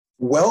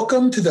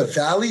Welcome to the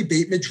Valley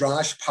Beit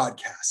Midrash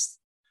podcast,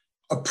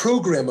 a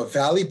program of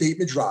Valley Beit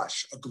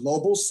Midrash, a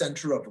global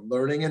center of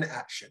learning and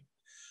action.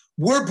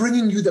 We're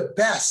bringing you the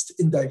best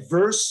in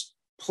diverse,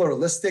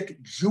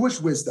 pluralistic Jewish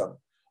wisdom,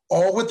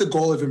 all with the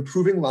goal of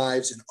improving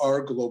lives in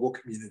our global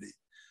community.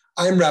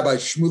 I'm Rabbi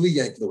Shmuley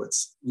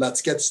Yanklowitz.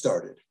 Let's get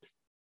started.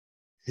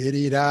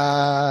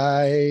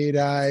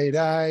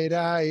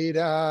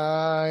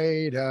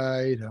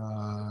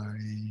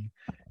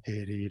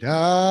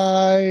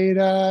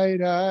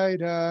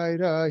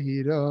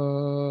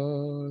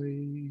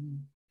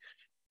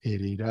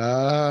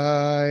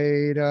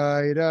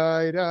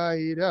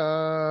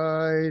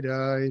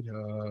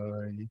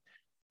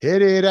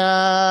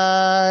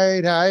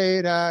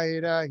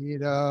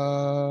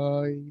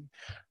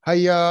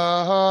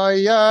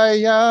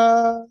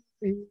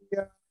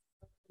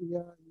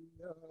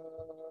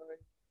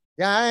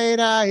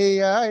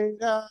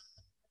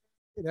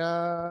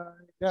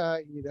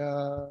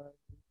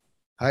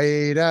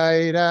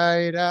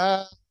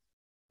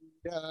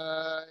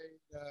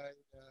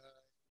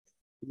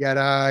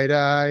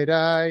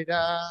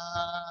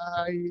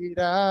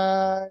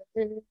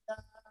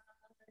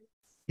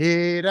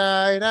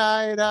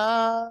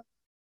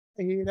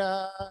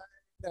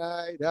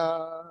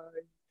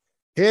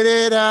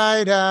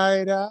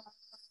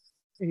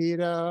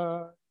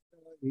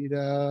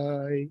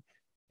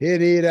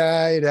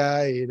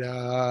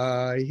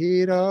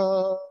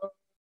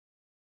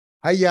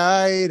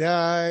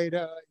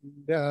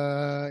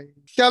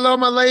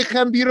 Shalom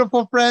Aleichem,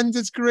 beautiful friends.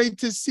 It's great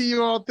to see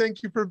you all.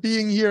 Thank you for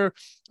being here.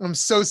 I'm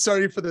so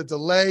sorry for the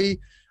delay.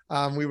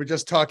 We were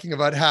just talking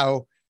about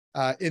how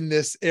in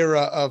this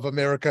era of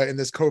America, in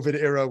this COVID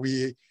era,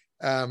 we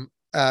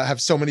have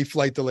so many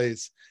flight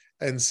delays.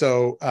 And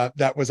so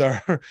that was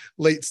our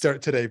late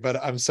start today, but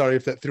I'm sorry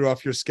if that threw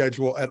off your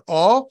schedule at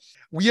all.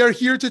 We are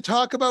here to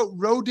talk about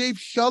Rodeif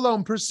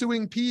Shalom,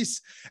 pursuing peace,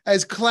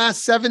 as class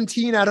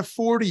 17 out of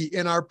 40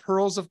 in our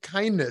Pearls of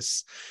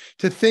Kindness,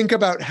 to think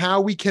about how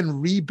we can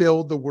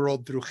rebuild the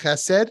world through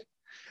chesed,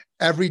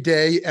 every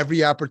day,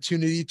 every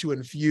opportunity to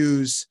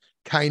infuse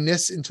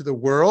kindness into the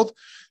world,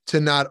 to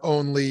not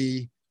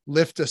only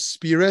lift a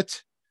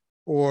spirit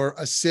or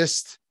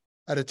assist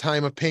at a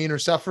time of pain or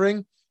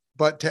suffering,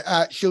 but to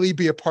actually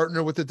be a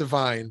partner with the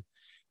divine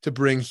to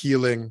bring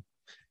healing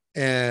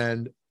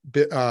and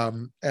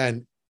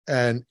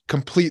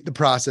complete the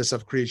process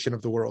of creation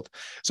of the world.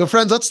 So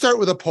friends, let's start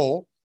with a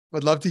poll.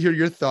 I'd love to hear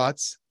your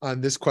thoughts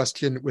on this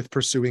question with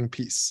pursuing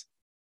peace.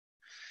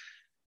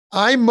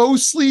 I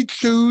mostly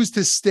choose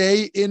to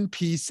stay in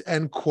peace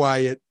and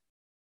quiet.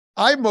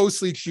 I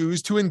mostly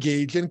choose to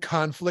engage in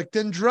conflict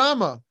and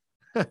drama.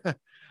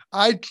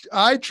 I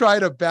try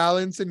to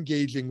balance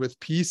engaging with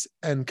peace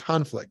and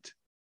conflict.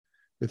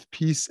 With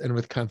peace and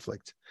with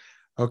conflict.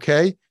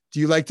 Okay? Do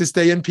you like to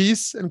stay in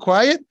peace and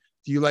quiet?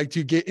 Do you like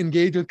to get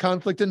engaged with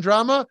conflict and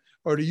drama?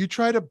 Or do you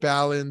try to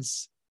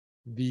balance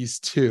these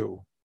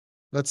two?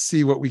 Let's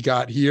see what we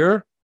got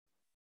here.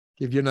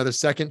 Give you another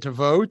second to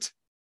vote.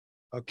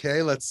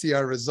 Okay, let's see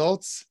our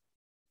results.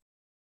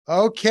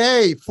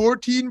 Okay,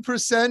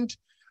 14%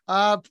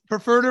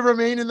 prefer to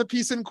remain in the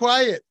peace and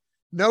quiet.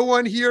 No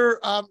one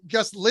here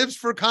just lives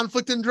for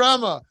conflict and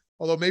drama,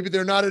 although maybe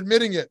they're not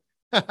admitting it.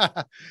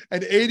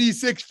 And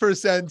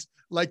 86%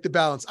 like the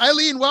balance.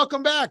 Eileen,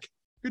 welcome back.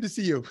 Good to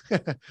see you.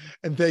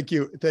 And thank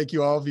you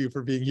all of you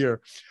for being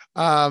here.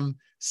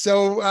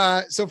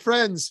 So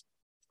friends,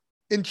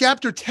 in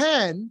chapter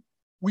 10,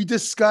 we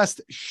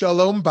discussed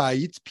Shalom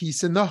Bayit,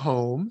 peace in the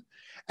home.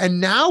 And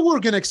now we're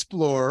going to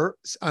explore,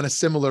 on a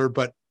similar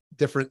but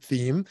different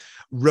theme,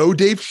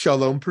 Rodeif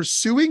Shalom,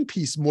 pursuing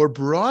peace more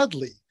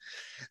broadly.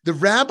 The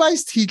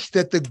rabbis teach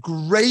that the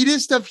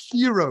greatest of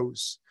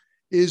heroes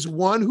is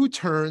one who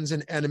turns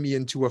an enemy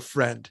into a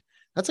friend.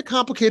 That's a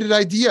complicated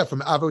idea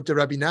from Avot de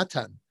Rabbi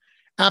Natan.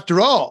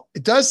 After all,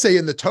 it does say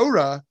in the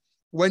Torah,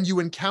 when you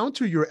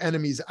encounter your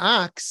enemy's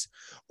ox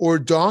or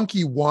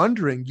donkey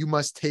wandering, you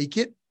must take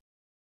it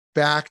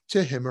back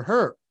to him or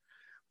her.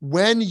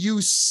 When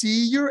you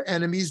see your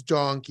enemy's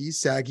donkey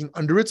sagging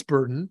under its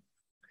burden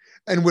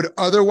and would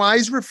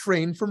otherwise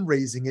refrain from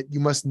raising it, you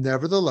must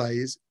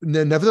nevertheless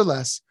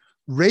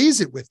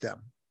raise it with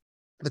them.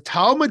 The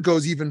Talmud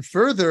goes even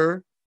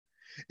further.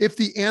 If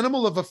the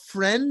animal of a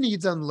friend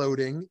needs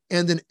unloading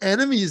and an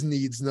enemy's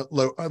needs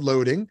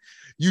unloading,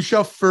 you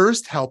shall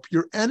first help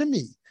your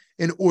enemy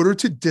in order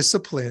to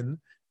discipline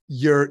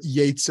your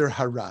Yetzer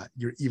Hara,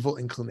 your evil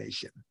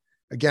inclination.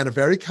 Again, a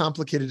very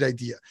complicated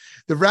idea.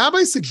 The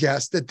rabbi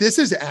suggests that this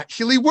has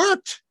actually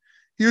worked.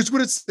 Here's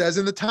what it says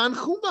in the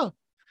Tanchuma.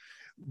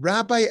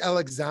 Rabbi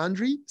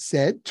Alexandri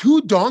said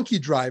 2 donkey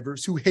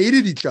drivers who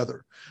hated each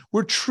other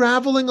were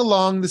traveling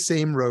along the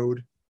same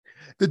road.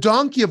 The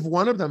donkey of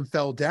one of them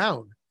fell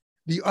down.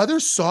 The other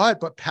saw it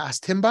but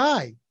passed him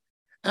by.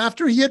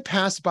 After he had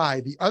passed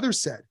by, the other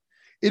said,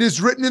 "It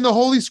is written in the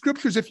Holy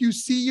Scriptures, if you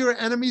see your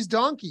enemy's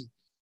donkey."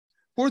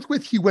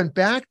 Forthwith he went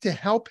back to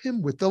help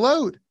him with the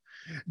load.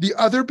 The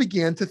other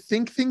began to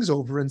think things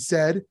over and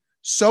said,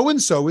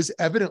 "So-and-so is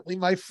evidently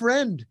my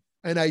friend,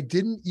 and I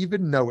didn't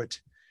even know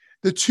it."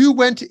 The two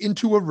went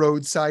into a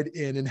roadside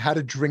inn and had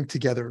a drink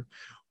together.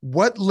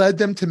 What led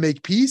them to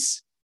make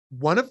peace?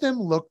 One of them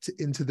looked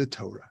into the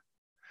Torah.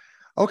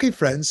 Okay,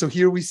 friends, so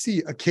here we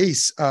see a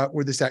case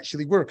where this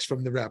actually works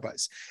from the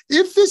rabbis.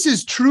 If this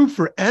is true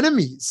for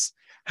enemies,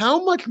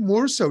 how much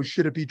more so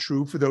should it be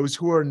true for those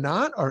who are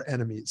not our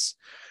enemies?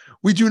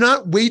 We do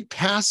not wait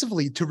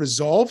passively to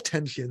resolve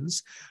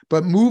tensions,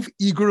 but move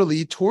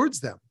eagerly towards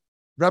them.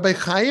 Rabbi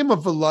Chaim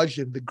of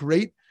Volozhin, the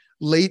great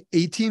late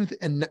 18th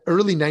and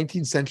early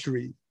 19th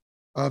century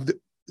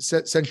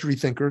century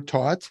thinker,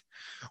 taught,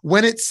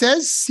 when it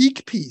says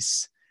seek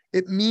peace,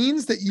 it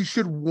means that you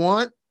should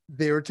want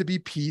there to be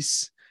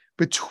peace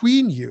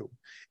between you,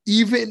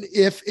 even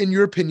if, in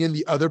your opinion,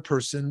 the other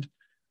person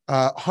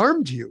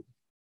harmed you.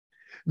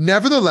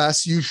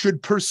 Nevertheless, you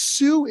should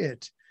pursue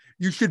it.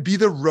 You should be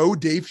the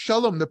Rodeif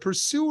Shalom, the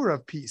pursuer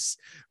of peace,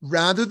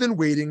 rather than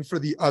waiting for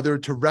the other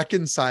to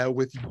reconcile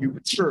with you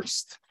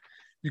first.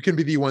 You can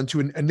be the one to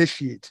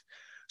initiate.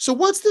 So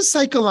what's the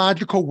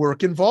psychological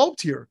work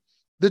involved here?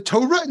 The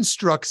Torah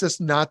instructs us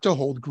not to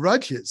hold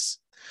grudges.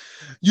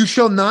 You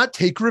shall not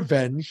take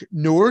revenge,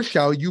 nor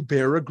shall you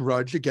bear a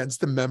grudge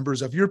against the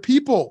members of your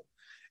people,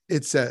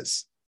 it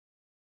says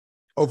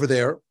over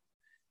there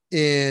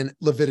in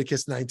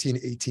Leviticus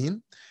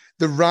 19:18.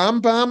 The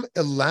Rambam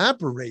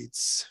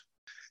elaborates,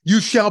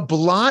 you shall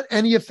blot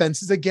any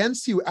offenses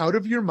against you out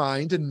of your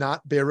mind and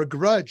not bear a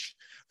grudge.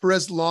 For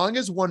as long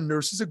as one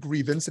nurses a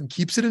grievance and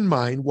keeps it in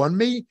mind, one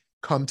may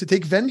come to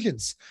take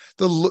vengeance.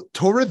 The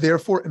Torah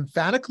therefore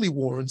emphatically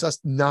warns us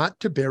not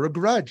to bear a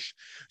grudge,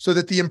 so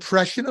that the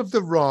impression of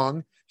the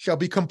wrong shall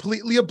be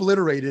completely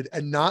obliterated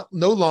and no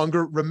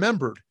longer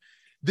remembered.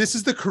 This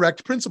is the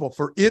correct principle,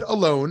 for it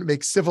alone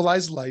makes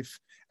civilized life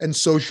and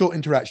social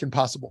interaction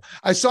possible.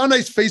 I saw a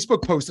nice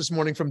Facebook post this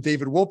morning from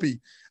David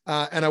Wolpe,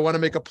 and I want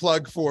to make a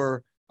plug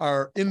for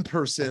our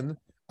in-person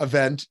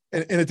event,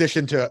 in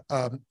addition to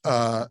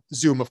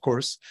Zoom, of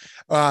course,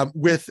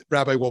 with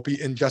Rabbi Wolpe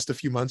in just a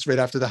few months, right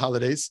after the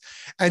holidays.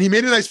 And he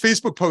made a nice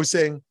Facebook post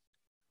saying,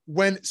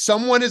 when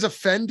someone is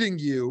offending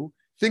you,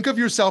 think of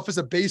yourself as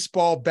a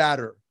baseball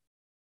batter,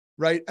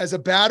 right? As a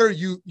batter,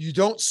 you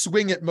don't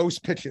swing at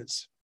most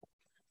pitches,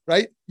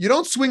 right? You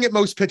don't swing at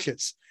most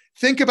pitches.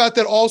 Think about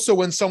that also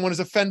when someone is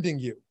offending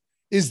you.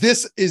 Is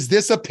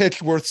this a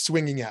pitch worth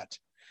swinging at?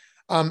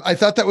 I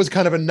thought that was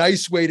kind of a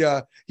nice way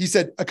he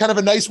said, a kind of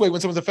a nice way when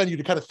someone's offending you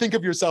to kind of think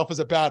of yourself as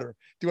a batter.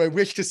 Do I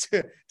wish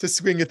to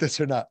swing at this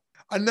or not?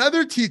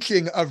 Another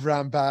teaching of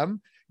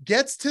Rambam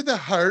gets to the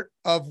heart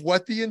of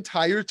what the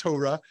entire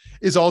Torah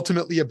is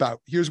ultimately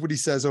about. Here's what he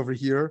says over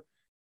here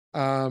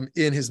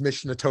in his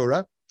Mishnah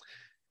Torah.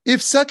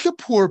 If such a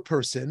poor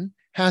person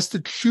has to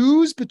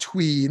choose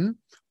between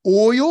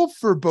oil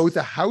for both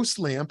a house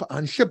lamp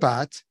on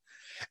Shabbat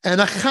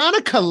and a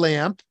Hanukkah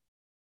lamp,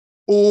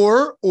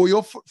 or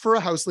oil for a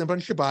house lamp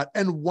on Shabbat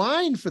and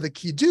wine for the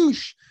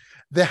Kiddush,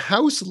 the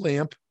house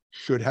lamp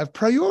should have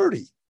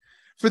priority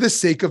for the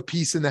sake of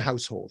peace in the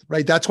household,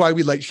 right? That's why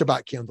we light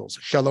Shabbat candles,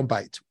 Shalom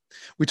Bayit.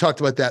 We talked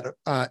about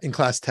that in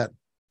class 10.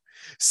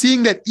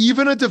 Seeing that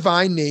even a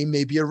divine name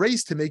may be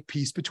erased to make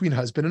peace between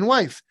husband and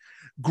wife.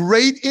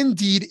 Great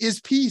indeed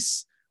is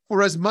peace,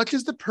 for as much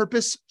as the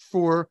purpose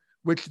for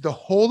which the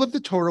whole of the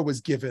Torah was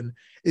given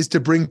is to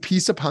bring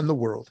peace upon the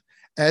world.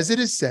 As it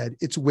is said,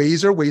 its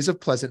ways are ways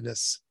of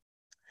pleasantness,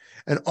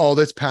 and all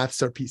its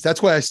paths are peace.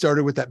 That's why I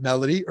started with that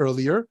melody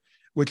earlier,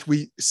 which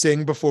we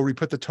sing before we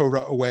put the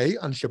Torah away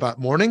on Shabbat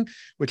morning,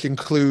 which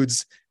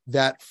includes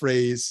that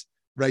phrase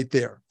right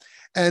there.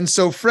 And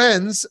so,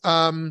 friends,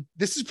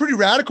 this is pretty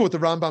radical what the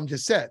Rambam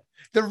just said.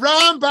 The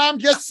Rambam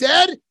just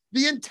said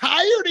the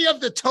entirety of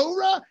the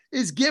Torah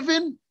is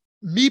given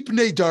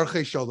mipnei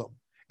darchei shalom,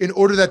 in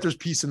order that there's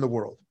peace in the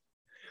world.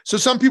 So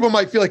some people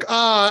might feel like,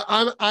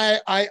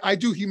 I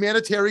do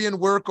humanitarian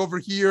work over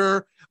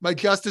here, my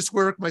justice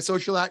work, my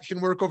social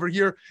action work over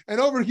here. And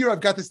over here, I've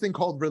got this thing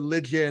called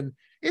religion.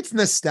 It's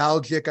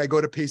nostalgic. I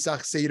go to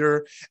Pesach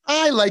Seder.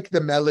 I like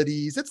the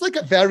melodies. It's like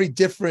a very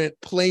different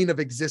plane of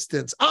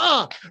existence.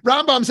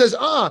 Rambam says,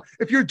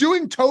 if you're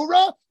doing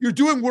Torah, you're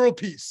doing world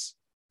peace,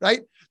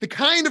 right? The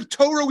kind of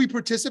Torah we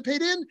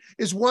participate in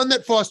is one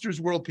that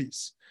fosters world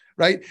peace,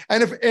 right?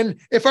 And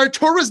if our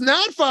Torah is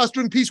not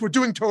fostering peace, we're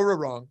doing Torah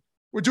wrong.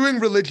 We're doing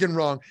religion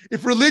wrong.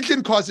 If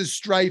religion causes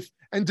strife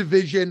and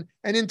division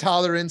and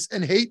intolerance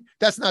and hate,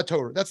 that's not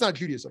Torah. That's not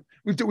Judaism.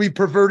 We've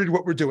perverted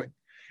what we're doing.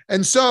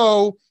 And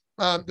so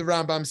the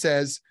Rambam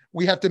says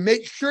we have to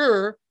make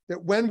sure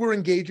that when we're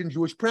engaged in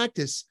Jewish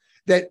practice,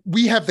 that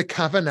we have the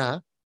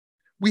kavanah,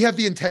 we have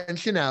the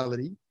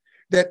intentionality,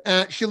 that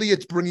actually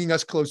it's bringing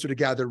us closer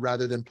together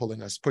rather than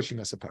pushing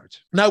us apart.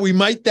 Now, we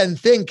might then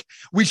think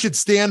we should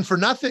stand for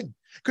nothing,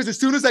 because as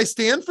soon as I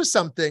stand for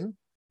something,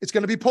 it's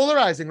going to be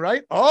polarizing,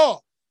 right? Oh,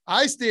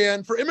 I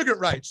stand for immigrant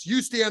rights.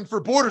 You stand for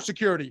border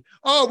security.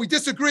 Oh, we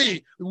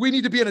disagree. We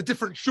need to be in a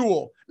different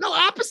shul. No,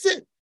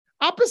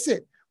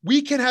 opposite.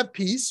 We can have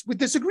peace with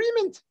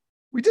disagreement.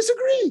 We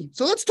disagree.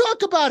 So let's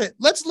talk about it.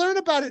 Let's learn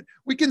about it.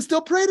 We can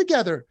still pray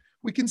together.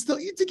 We can still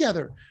eat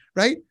together,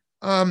 right?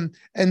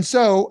 And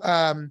so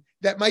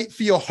that might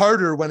feel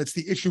harder when it's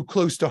the issue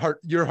close to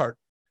your heart,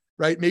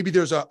 right? Maybe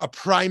there's a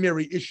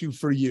primary issue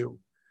for you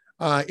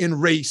in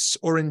race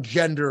or in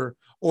gender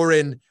or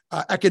in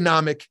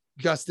economic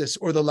justice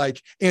or the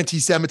like,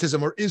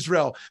 anti-Semitism or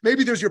Israel.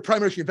 Maybe there's your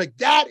primary issue. Like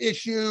that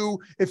issue,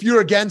 if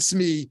you're against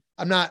me,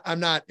 I'm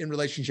not in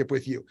relationship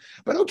with you.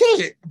 But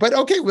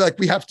okay,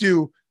 we have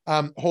to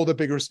hold a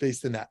bigger space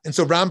than that. And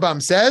so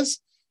Rambam says,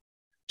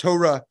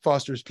 Torah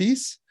fosters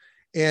peace,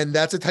 and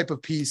that's a type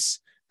of peace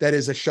that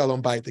is a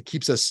shalom bayit that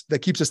keeps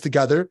us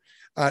together,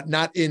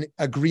 not in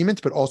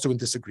agreement, but also in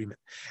disagreement.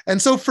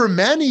 And so for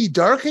many,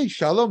 darkei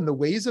shalom, the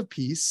ways of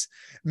peace,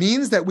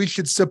 means that we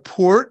should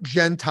support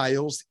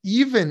Gentiles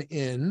even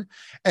in,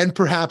 and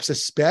perhaps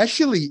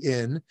especially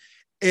in,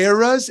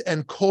 eras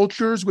and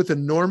cultures with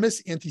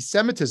enormous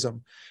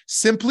anti-Semitism,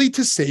 simply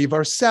to save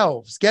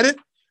ourselves. Get it?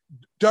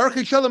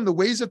 Darkei shalom, the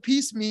ways of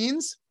peace,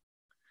 means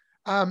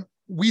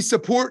we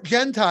support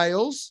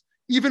Gentiles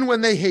even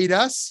when they hate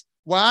us.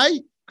 Why?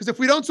 Because if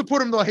we don't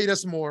support them, they'll hate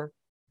us more.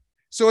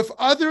 So if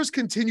others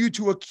continue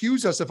to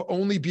accuse us of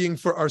only being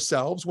for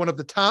ourselves, one of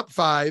the top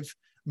 5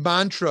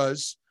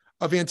 mantras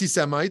of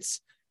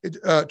anti-Semites,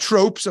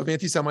 tropes of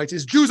anti-Semites,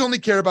 is Jews only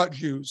care about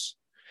Jews.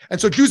 And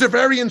so Jews are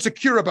very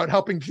insecure about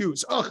helping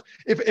Jews.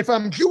 If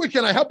I'm Jewish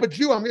and I help a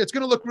Jew, it's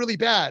going to look really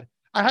bad.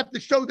 I have to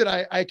show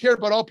that I care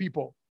about all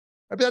people.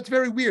 I mean, that's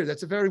very weird.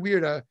 That's a very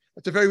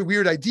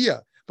weird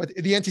idea. But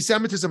the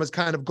anti-Semitism has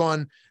kind of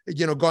gone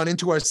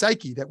into our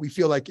psyche, that we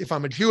feel like if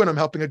I'm a Jew and I'm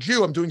helping a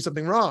Jew, I'm doing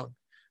something wrong,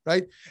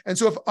 right? And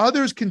so if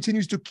others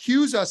continues to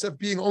accuse us of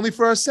being only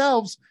for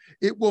ourselves,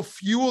 it will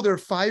fuel their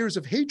fires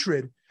of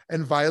hatred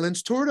and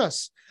violence toward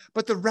us.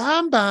 But the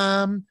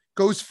Rambam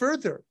goes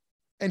further,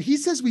 and he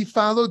says we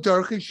follow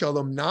darkei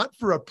shalom not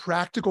for a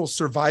practical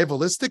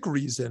survivalistic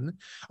reason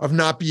of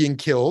not being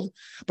killed,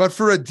 but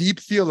for a deep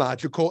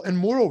theological and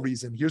moral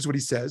reason. Here's what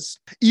he says.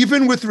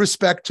 Even with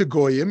respect to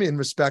Goyim, in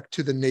respect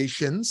to the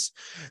nations,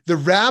 the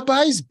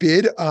rabbis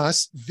bid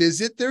us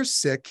visit their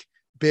sick,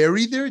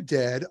 bury their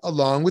dead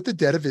along with the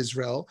dead of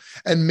Israel,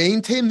 and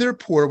maintain their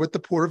poor with the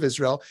poor of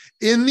Israel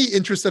in the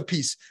interest of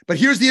peace. But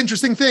here's the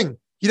interesting thing.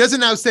 He doesn't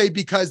now say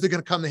because they're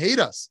going to come to hate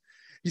us.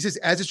 He says,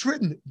 as it's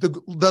written,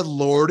 the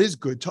Lord is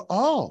good to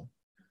all.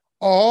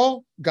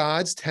 All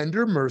God's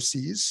tender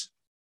mercies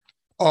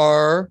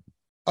are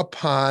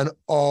upon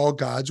all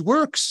God's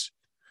works.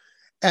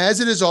 As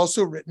it is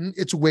also written,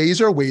 its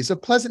ways are ways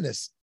of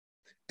pleasantness,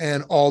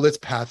 and all its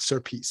paths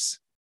are peace.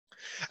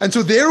 And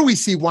so there we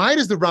see, why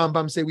does the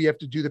Rambam say we have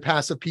to do the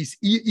paths of peace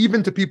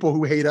even to people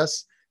who hate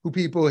us,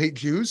 people who hate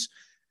Jews?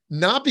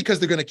 Not because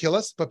they're going to kill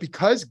us, but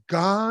because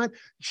God,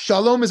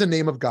 Shalom is a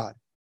name of God.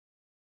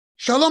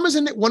 Shalom is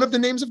one of the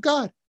names of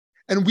God.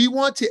 And we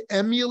want to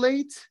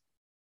emulate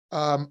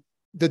the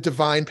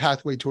divine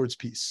pathway towards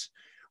peace.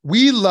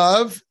 We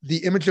love the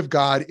image of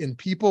God in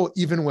people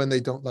even when they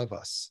don't love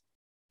us.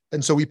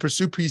 And so we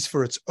pursue peace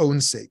for its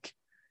own sake,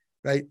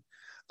 right?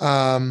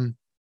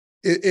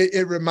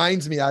 It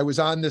reminds me, I was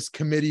on this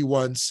committee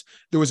once.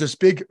 There was this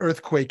big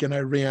earthquake in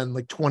Iran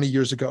like 20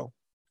 years ago.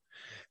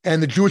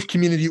 And the Jewish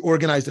community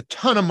organized a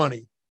ton of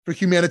money for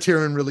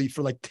humanitarian relief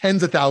for like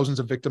tens of thousands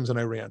of victims in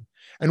Iran.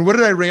 And what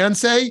did Iran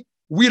say?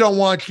 We don't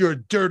want your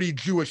dirty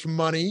Jewish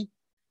money,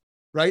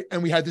 right?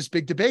 And we had this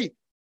big debate.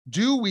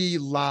 Do we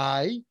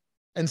lie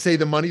and say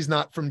the money's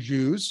not from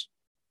Jews,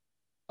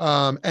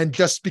 and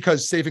just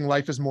because saving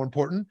life is more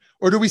important?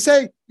 Or do we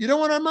say, you don't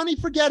want our money?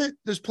 Forget it.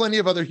 There's plenty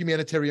of other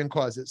humanitarian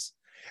causes.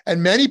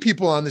 And many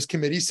people on this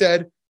committee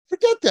said,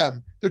 forget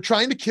them. They're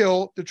trying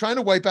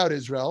to wipe out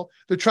Israel.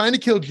 They're trying to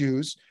kill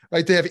Jews,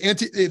 right?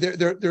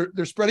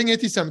 They're spreading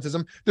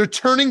anti-Semitism. They're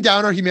turning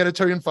down our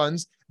humanitarian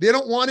funds. They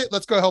don't want it.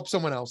 Let's go help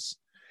someone else.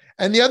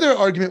 And the other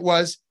argument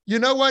was, you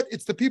know what?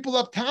 It's the people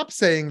up top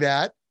saying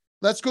that.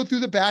 Let's go through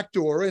the back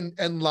door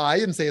and lie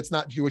and say it's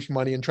not Jewish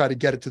money and try to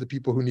get it to the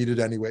people who need it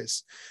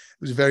anyways.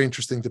 It was a very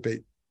interesting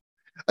debate.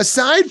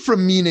 Aside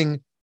from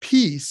meaning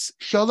peace,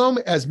 Shalom,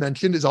 as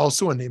mentioned, is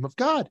also a name of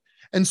God.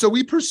 And so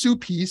we pursue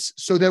peace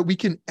so that we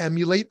can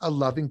emulate a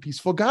loving,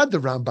 peaceful God, the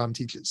Rambam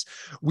teaches.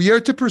 We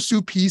are to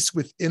pursue peace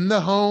within the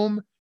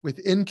home,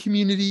 within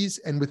communities,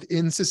 and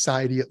within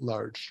society at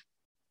large.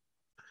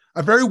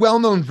 A very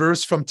well-known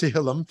verse from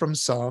Tehillim, from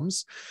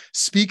Psalms,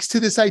 speaks to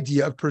this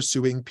idea of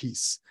pursuing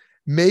peace.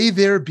 May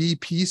there be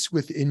peace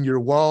within your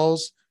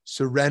walls,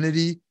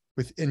 serenity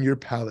within your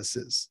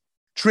palaces.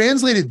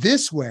 Translated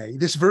this way,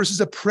 this verse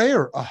is a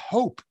prayer, a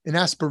hope, an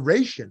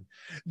aspiration.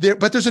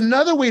 But there's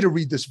another way to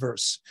read this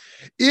verse.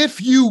 If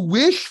you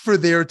wish for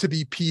there to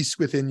be peace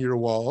within your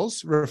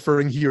walls,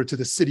 referring here to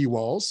the city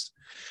walls,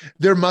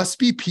 there must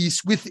be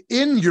peace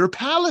within your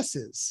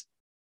palaces.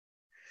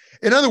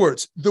 In other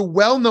words, the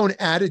well-known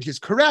adage is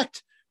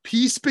correct.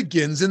 Peace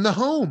begins in the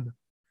home.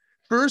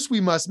 First,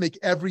 we must make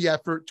every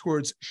effort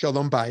towards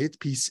Shalom Bayit,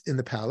 peace in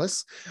the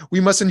palace.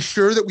 We must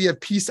ensure that we have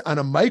peace on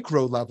a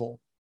micro level.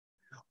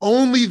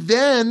 Only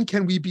then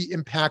can we be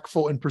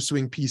impactful in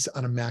pursuing peace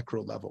on a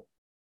macro level.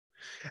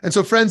 And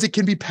so, friends, it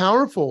can be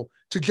powerful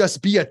to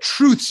just be a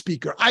truth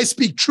speaker. I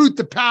speak truth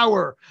to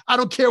power. I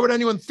don't care what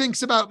anyone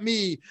thinks about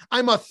me.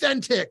 I'm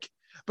authentic.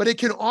 but it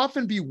can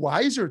often be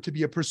wiser to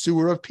be a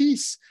pursuer of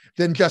peace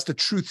than just a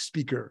truth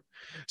speaker.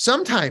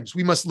 Sometimes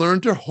we must learn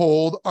to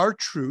hold our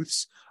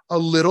truths a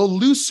little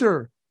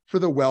looser for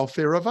the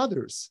welfare of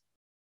others.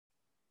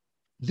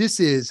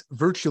 This is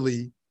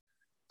virtually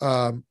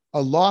a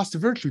lost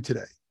virtue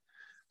today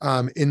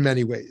in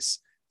many ways,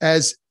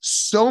 as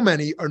so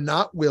many are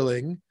not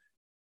willing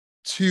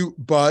to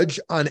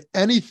budge on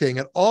anything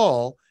at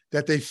all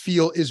that they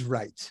feel is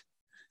right?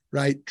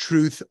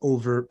 Truth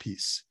over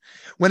peace.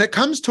 When it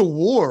comes to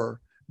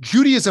war,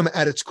 Judaism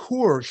at its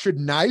core should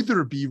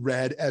neither be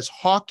read as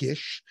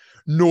hawkish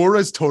nor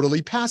as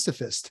totally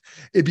pacifist.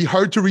 It'd be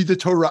hard to read the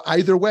Torah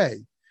either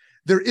way.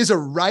 There is a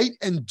right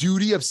and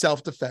duty of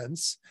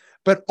self-defense,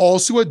 but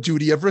also a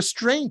duty of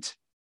restraint.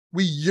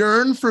 We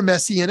yearn for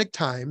messianic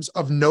times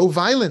of no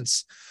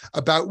violence,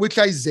 about which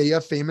Isaiah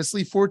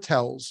famously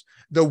foretells,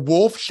 the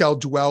wolf shall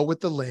dwell with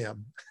the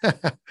lamb.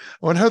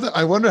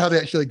 I wonder how they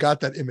actually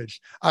got that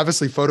image.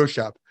 Obviously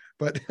Photoshop,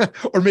 but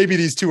or maybe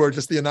these two are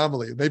just the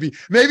anomaly.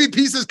 Maybe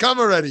peace has come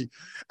already.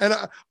 And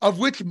of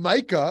which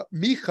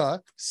Micha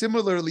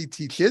similarly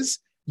teaches,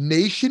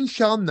 nation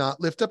shall not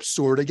lift up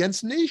sword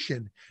against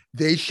nation.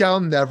 They shall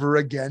never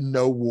again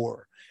know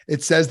war.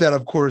 It says that,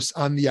 of course,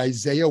 on the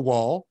Isaiah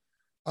wall,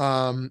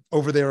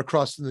 over there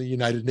across from the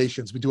United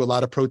Nations. We do a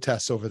lot of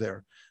protests over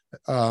there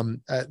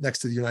next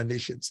to the United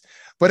Nations.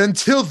 But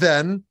until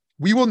then,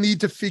 we will need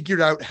to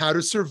figure out how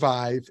to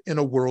survive in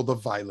a world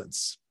of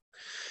violence.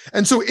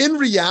 And so in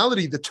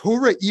reality, the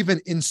Torah even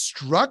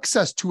instructs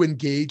us to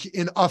engage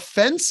in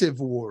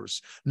offensive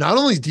wars, not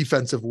only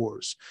defensive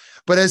wars,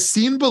 but as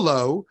seen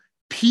below,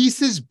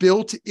 peace is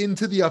built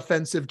into the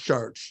offensive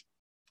charge.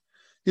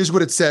 Here's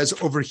what it says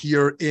over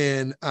here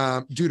in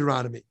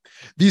Deuteronomy.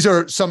 These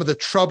are some of the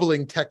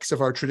troubling texts of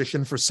our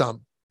tradition for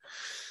some.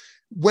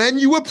 When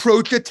you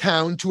approach a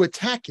town to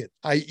attack it,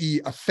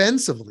 i.e.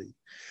 offensively,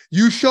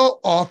 you shall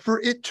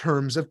offer it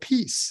terms of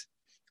peace.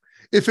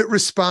 If it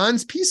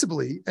responds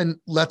peaceably and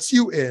lets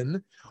you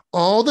in,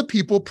 all the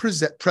people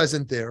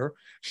present there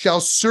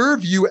shall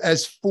serve you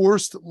as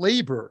forced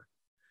labor.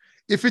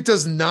 If it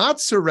does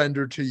not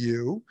surrender to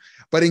you,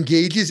 but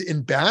engages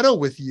in battle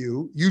with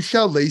you, you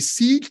shall lay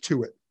siege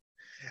to it.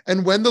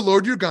 And when the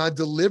Lord your God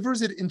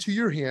delivers it into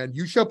your hand,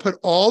 you shall put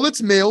all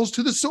its males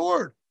to the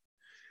sword.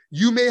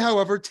 You may,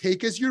 however,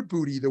 take as your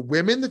booty the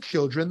women, the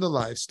children, the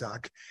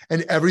livestock,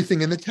 and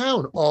everything in the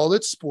town, all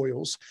its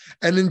spoils,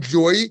 and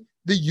enjoy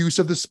the use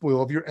of the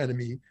spoil of your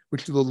enemy,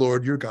 which the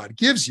Lord your God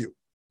gives you.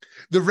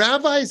 The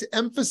rabbis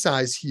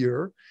emphasize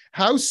here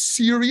how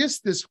serious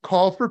this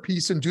call for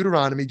peace in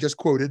Deuteronomy just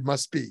quoted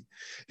must be.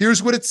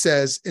 Here's what it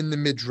says in the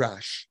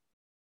Midrash.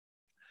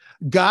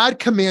 God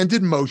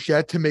commanded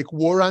Moshe to make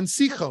war on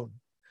Sichon,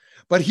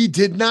 but he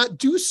did not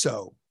do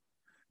so.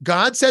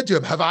 God said to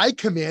him, have I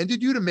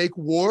commanded you to make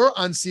war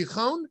on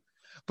Sichon?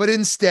 But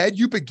instead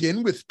you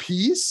begin with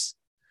peace?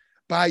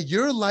 By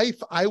your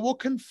life I will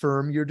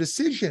confirm your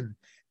decision.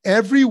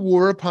 Every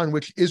war upon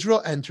which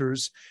Israel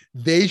enters,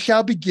 they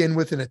shall begin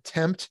with an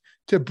attempt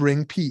to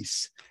bring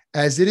peace.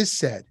 As it is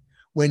said,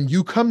 when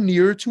you come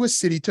near to a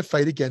city to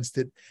fight against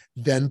it,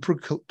 then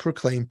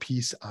proclaim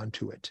peace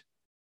unto it.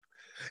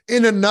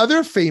 In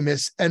another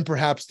famous and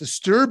perhaps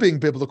disturbing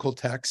biblical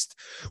text,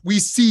 we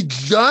see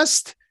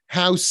just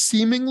how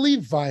seemingly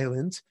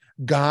violent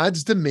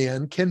God's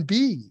demand can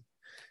be.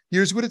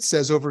 Here's what it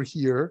says over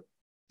here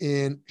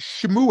in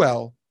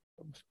Shemuel,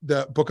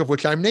 the book of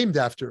which I'm named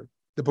after,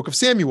 the book of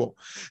Samuel.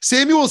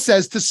 Samuel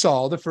says to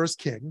Saul, the first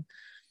king,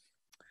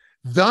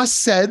 thus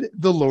said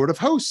the Lord of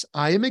hosts,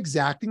 I am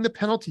exacting the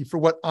penalty for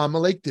what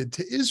Amalek did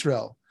to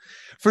Israel,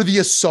 for the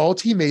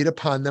assault he made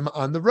upon them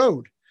on the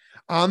road,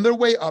 on their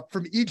way up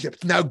from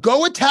Egypt. Now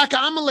go attack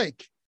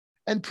Amalek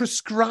and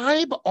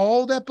prescribe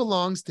all that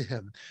belongs to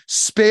him.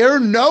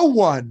 Spare no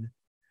one,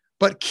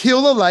 but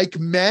kill alike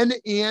men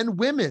and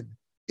women,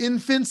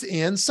 infants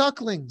and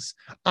sucklings,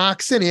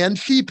 oxen and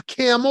sheep,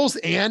 camels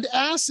and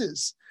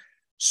asses.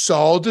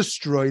 Saul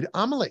destroyed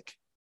Amalek.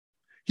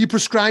 He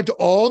prescribed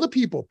all the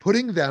people,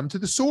 putting them to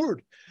the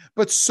sword.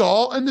 But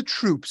Saul and the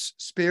troops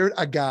spared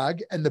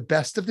Agag and the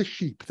best of the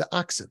sheep, the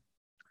oxen.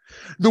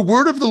 The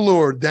word of the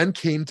Lord then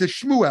came to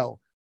Shemuel.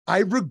 I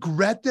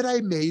regret that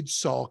I made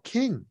Saul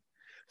king,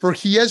 for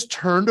he has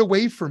turned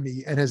away from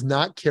me and has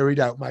not carried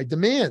out my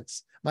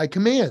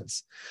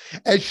commands.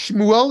 As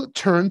Shemuel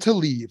turned to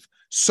leave,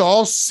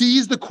 Saul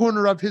seized the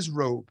corner of his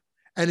robe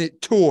and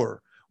it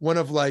tore, one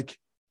of like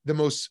the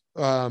most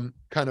kind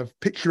of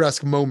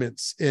picturesque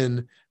moments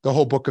in the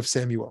whole book of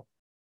Samuel.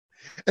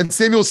 And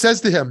Samuel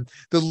says to him,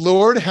 the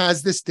Lord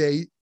has this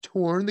day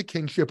torn the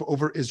kingship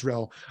over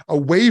Israel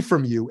away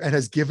from you and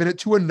has given it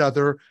to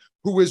another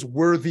who is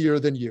worthier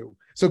than you.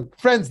 So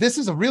friends, this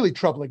is a really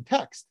troubling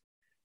text.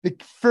 The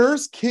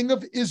first king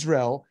of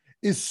Israel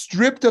is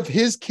stripped of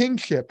his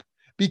kingship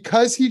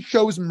because he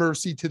shows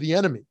mercy to the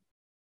enemy,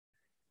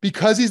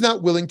 because he's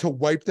not willing to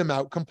wipe them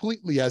out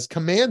completely as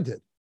commanded.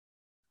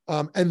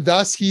 And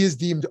thus he is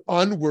deemed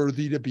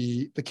unworthy to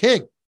be the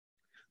king.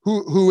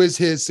 Who is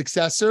his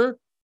successor?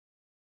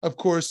 Of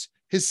course,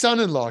 his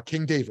son-in-law,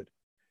 King David.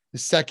 The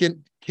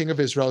second king of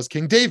Israel is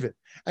King David,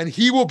 and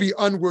he will be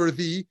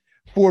unworthy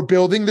for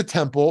building the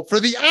temple for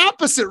the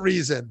opposite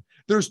reason.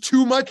 There's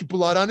too much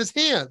blood on his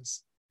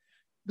hands.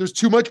 There's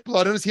too much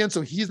blood on his hands,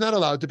 so he's not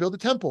allowed to build the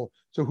temple.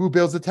 So who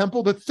builds the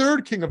temple? The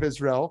third king of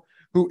Israel,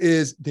 who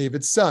is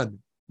David's son,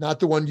 not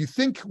the one you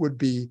think would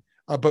be,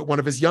 but one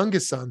of his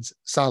youngest sons,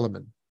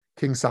 Solomon,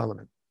 King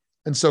Solomon.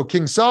 And so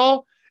King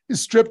Saul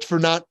is stripped for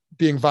not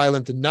being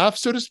violent enough,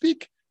 so to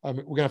speak. We're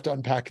going to have to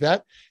unpack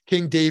that.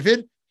 King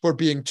David for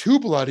being too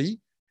bloody,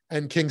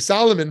 and King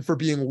Solomon for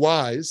being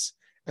wise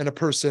and a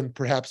person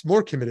perhaps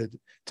more committed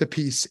to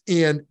peace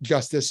and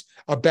justice,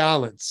 a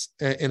balance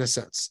in a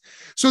sense.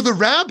 So the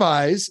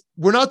rabbis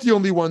were not the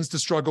only ones to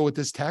struggle with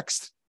this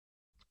text.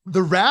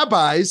 The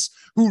rabbis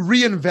who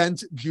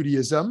reinvent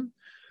Judaism,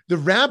 the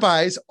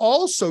rabbis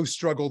also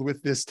struggled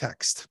with this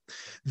text.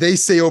 They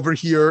say over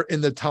here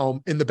in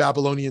the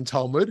Babylonian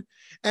Talmud,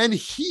 and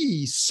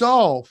he,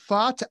 Saul,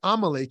 fought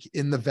Amalek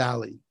in the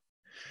valley.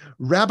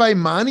 Rabbi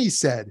Mani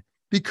said,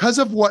 because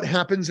of what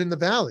happens in the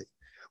valley,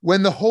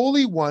 when the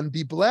Holy One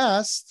be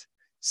blessed,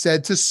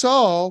 said to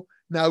Saul,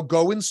 now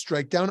go and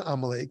strike down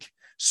Amalek.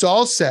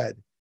 Saul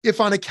said,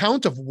 if on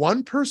account of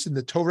one person,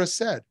 the Torah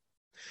said,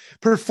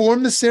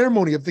 perform the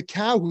ceremony of the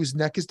cow whose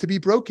neck is to be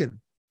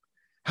broken,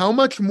 how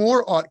much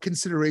more ought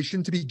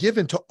consideration to be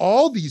given to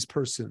all these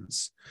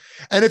persons?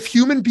 And if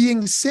human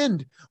beings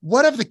sinned,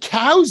 what have the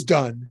cows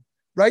done?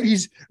 Right?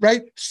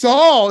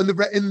 Saul in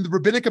the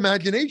rabbinic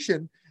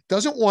imagination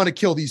doesn't want to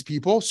kill these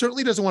people,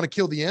 certainly doesn't want to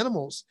kill the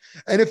animals.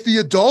 And if the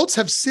adults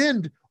have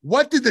sinned,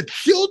 what did the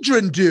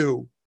children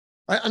do?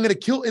 I'm going to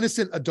kill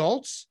innocent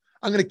adults.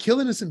 I'm going to kill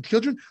innocent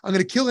children. I'm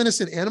going to kill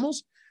innocent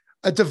animals.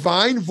 A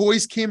divine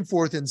voice came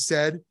forth and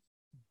said,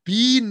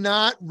 be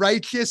not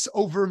righteous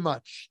over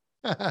much.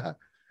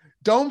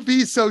 Don't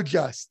be so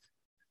just.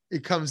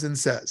 It comes and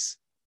says,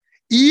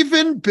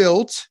 even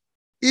built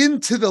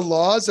into the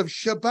laws of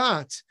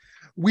Shabbat,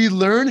 we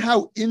learn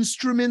how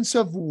instruments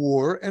of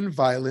war and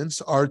violence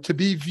are to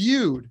be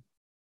viewed.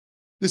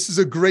 This is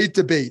a great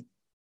debate.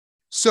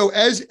 So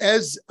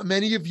as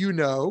many of you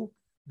know,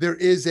 there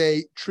is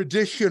a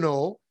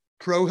traditional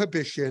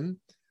prohibition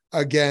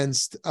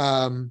against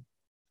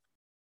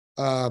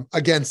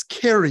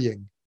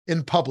carrying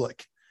in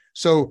public.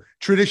 So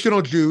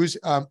traditional Jews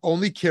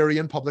only carry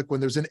in public when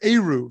there's an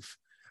eruv,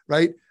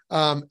 right?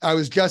 I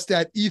was just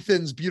at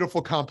Ethan's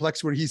beautiful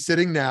complex where he's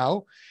sitting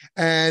now,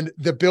 and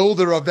the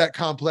builder of that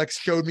complex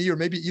showed me, or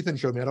maybe Ethan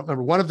showed me, I don't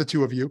remember, one of the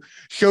two of you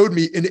showed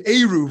me an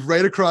eruv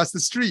right across the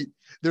street.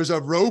 There's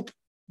a rope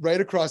right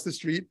across the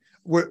street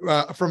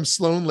from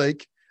Sloan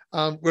Lake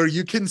where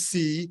you can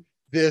see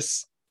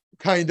this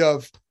kind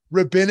of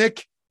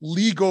rabbinic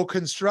legal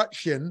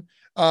construction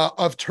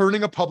of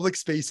turning a public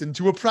space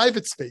into a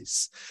private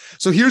space.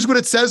 So here's what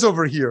it says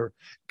over here.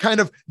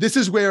 This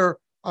is where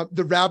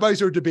the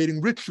rabbis are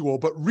debating ritual,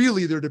 but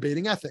really they're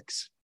debating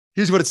ethics.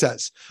 Here's what it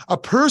says. A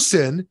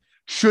person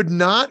should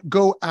not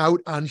go out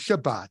on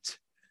Shabbat,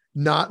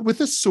 not with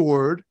a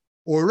sword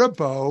or a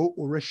bow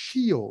or a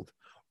shield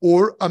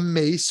or a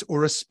mace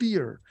or a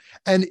spear.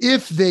 And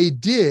if they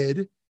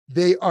did,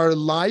 they are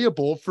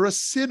liable for a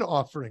sin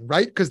offering,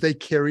 right? Because they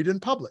carried in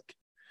public.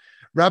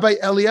 Rabbi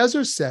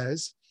Eliezer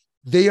says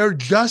they are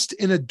just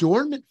an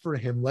adornment for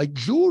him, like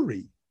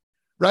jewelry.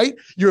 Right?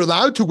 You're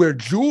allowed to wear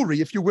jewelry.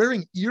 If you're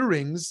wearing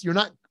earrings, you're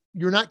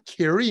not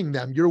carrying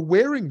them, you're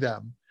wearing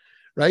them,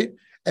 right?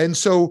 And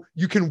so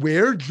you can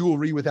wear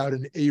jewelry without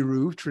an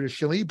eruv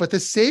traditionally, but the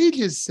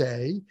sages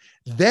say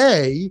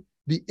the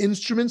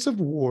instruments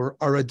of war,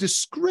 are a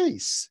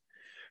disgrace.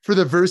 For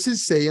the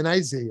verses say in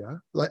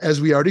Isaiah,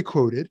 as we already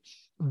quoted,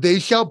 they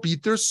shall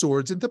beat their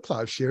swords into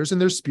plowshares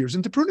and their spears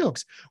into pruning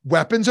hooks.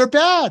 Weapons are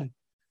bad.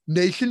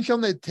 Nation shall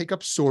not take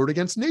up sword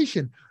against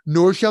nation,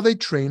 nor shall they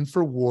train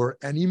for war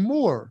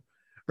anymore,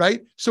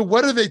 right? So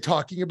what are they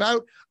talking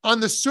about? On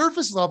the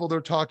surface level,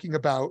 they're talking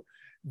about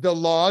the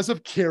laws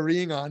of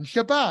carrying on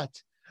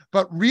Shabbat.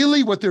 But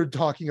really what they're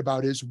talking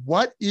about is,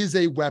 what is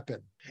a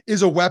weapon?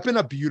 Is a weapon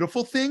a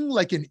beautiful thing,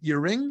 like an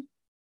earring,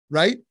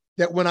 right?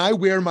 That when I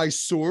wear my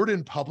sword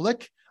in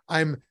public,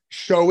 I'm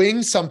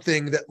showing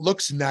something that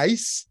looks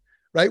nice,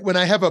 right? When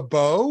I have a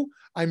bow,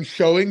 I'm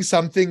showing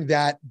something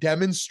that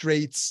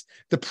demonstrates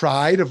the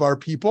pride of our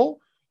people?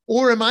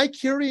 Or am I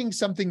carrying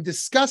something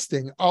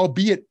disgusting,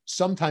 albeit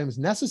sometimes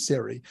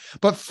necessary,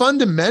 but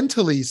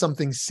fundamentally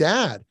something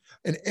sad,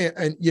 and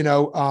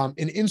an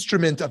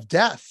instrument of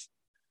death?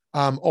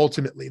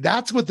 Ultimately,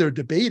 that's what they're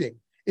debating.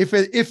 If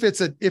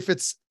it's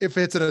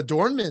an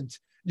adornment,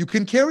 you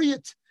can carry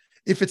it.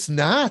 If it's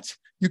not,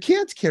 you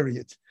can't carry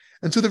it.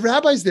 And so the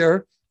rabbis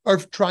there are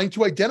trying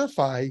to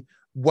identify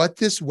what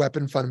this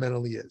weapon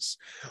fundamentally is.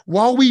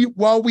 While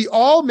we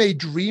all may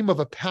dream of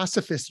a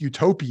pacifist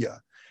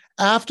utopia,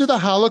 after the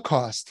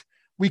Holocaust,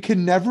 we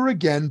can never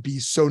again be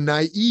so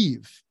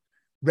naive.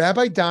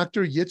 Rabbi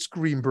Dr. Yitz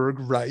Greenberg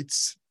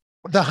writes,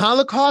 the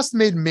Holocaust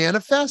made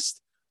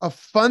manifest a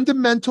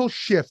fundamental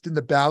shift in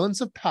the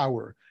balance of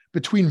power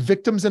between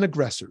victims and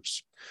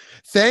aggressors.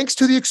 Thanks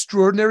to the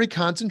extraordinary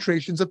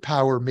concentrations of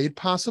power made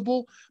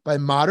possible by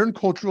modern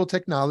cultural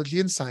technology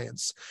and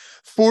science,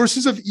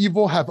 forces of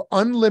evil have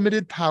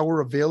unlimited power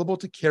available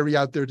to carry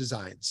out their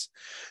designs.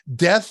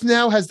 Death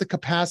now has the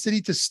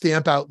capacity to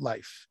stamp out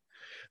life.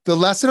 The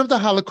lesson of the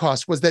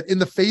Holocaust was that in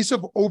the face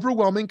of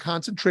overwhelming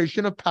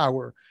concentration of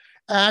power,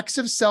 acts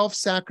of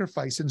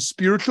self-sacrifice and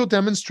spiritual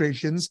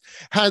demonstrations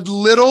had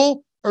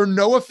little or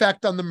no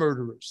effect on the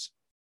murderers.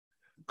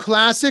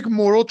 Classic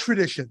moral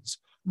traditions,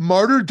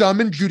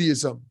 martyrdom in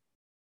Judaism,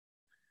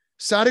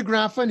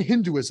 satyagraha in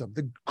Hinduism,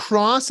 the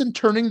cross and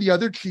turning the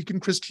other cheek in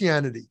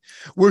Christianity,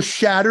 were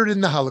shattered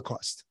in the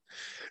Holocaust.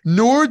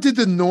 Nor did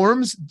the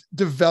norms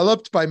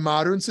developed by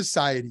modern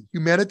society,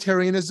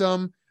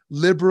 humanitarianism,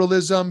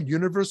 liberalism,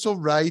 universal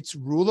rights,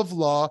 rule of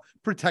law,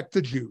 protect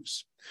the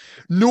Jews.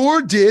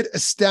 Nor did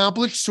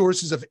established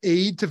sources of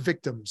aid to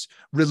victims,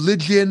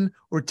 religion,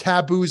 or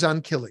taboos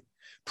on killing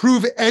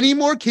prove any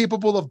more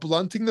capable of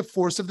blunting the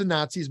force of the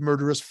Nazis'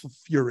 murderous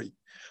fury.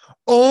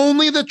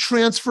 Only the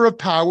transfer of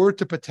power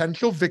to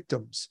potential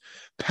victims,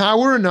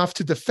 power enough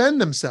to defend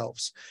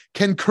themselves,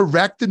 can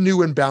correct the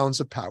new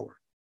imbalance of power.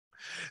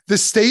 The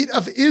state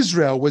of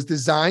Israel was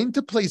designed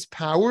to place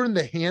power in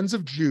the hands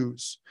of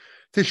Jews,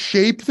 to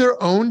shape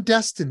their own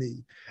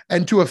destiny,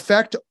 and to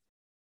affect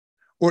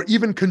or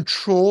even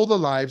control the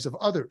lives of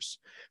others.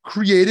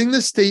 Creating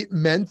the state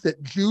meant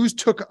that Jews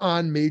took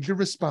on major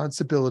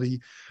responsibility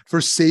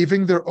for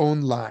saving their own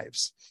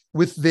lives.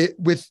 With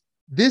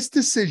this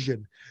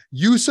decision,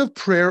 use of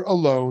prayer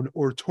alone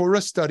or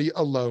Torah study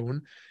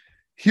alone,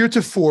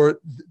 heretofore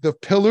the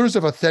pillars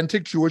of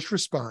authentic Jewish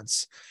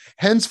response,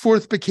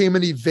 henceforth became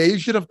an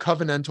evasion of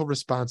covenantal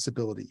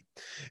responsibility.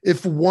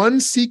 If one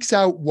seeks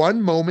out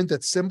one moment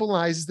that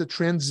symbolizes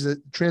the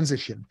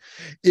transition,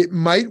 it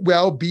might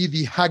well be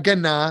the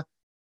Haganah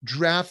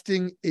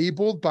drafting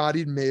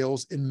able-bodied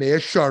males in Mea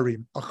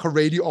Sharim, a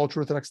Haredi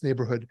ultra-Orthodox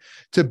neighborhood,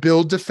 to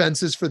build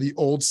defenses for the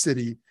old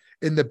city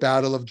in the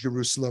Battle of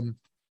Jerusalem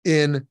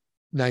in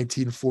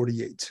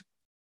 1948.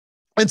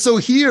 And so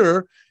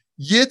here,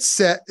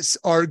 Yitz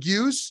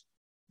argues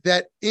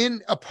that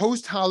in a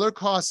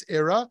post-Holocaust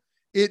era,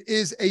 it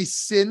is a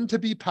sin to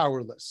be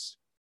powerless,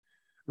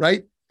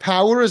 right?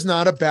 Power is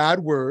not a bad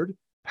word.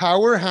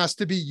 Power has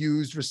to be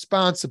used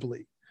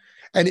responsibly.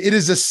 And it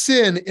is a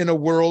sin in a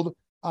world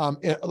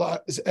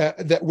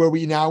that where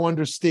we now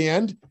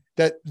understand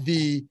that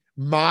the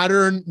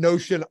modern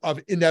notion of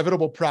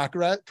inevitable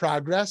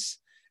progress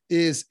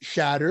is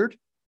shattered,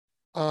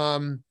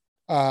 that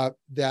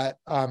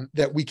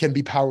we can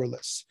be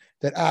powerless,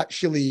 that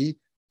actually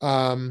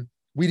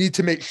we need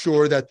to make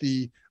sure that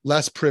the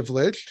less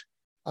privileged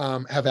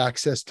have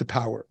access to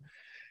power.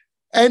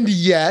 And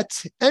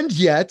yet,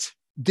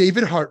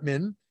 David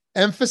Hartman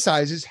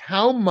emphasizes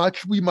how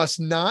much we must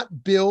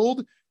not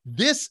build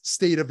this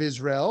state of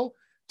Israel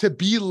to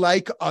be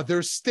like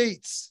other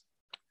states.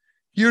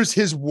 Here's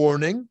his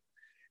warning.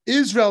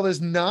 Israel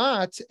is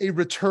not a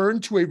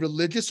return to a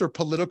religious or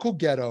political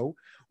ghetto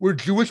where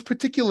Jewish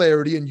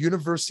particularity and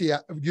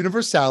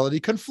universality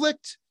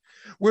conflict,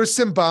 where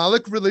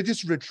symbolic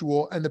religious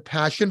ritual and the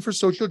passion for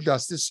social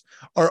justice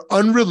are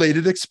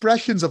unrelated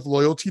expressions of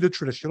loyalty to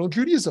traditional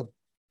Judaism.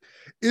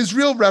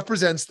 Israel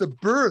represents the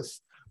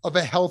birth of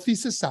a healthy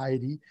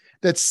society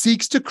that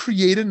seeks to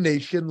create a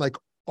nation like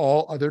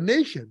all other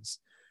nations.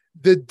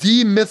 The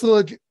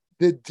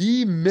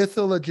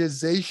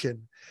demythologization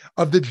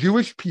of the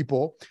Jewish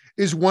people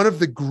is one of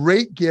the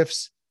great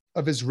gifts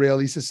of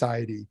Israeli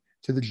society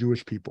to the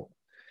Jewish people.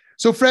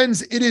 So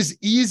friends, it is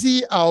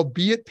easy,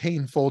 albeit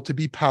painful, to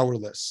be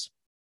powerless.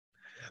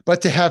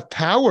 But to have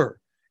power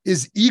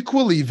is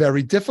equally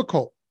very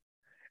difficult,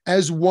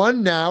 as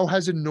one now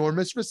has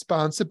enormous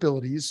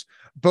responsibilities,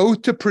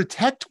 both to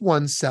protect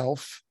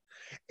oneself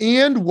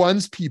and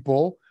one's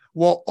people,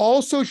 while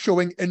also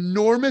showing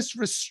enormous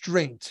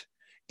restraint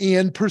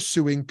and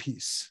pursuing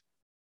peace.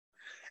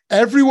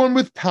 Everyone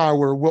with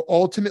power will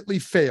ultimately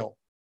fail,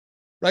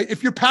 right?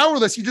 If you're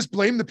powerless, you just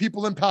blame the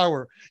people in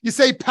power. You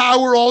say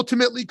power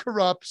ultimately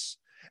corrupts.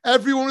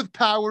 Everyone with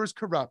power is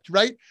corrupt,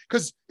 right?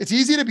 Because it's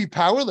easy to be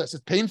powerless.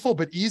 It's painful,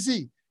 but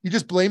easy. You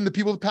just blame the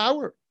people with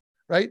power,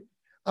 right?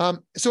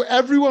 So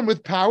everyone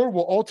with power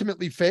will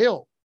ultimately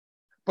fail.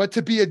 But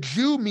to be a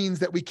Jew means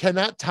that we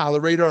cannot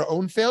tolerate our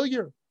own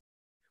failure.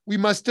 We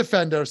must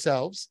defend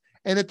ourselves,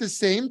 and at the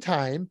same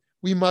time,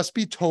 we must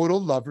be total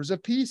lovers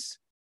of peace.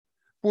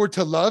 For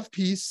to love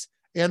peace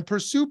and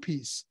pursue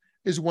peace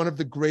is one of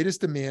the greatest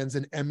demands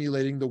in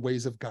emulating the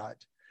ways of God.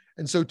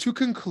 And so to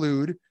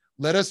conclude,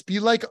 let us be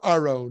like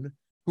Aaron,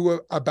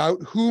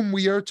 about whom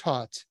we are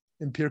taught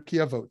in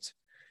Pirkei Avot.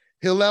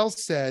 Hillel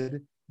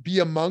said, "Be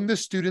among the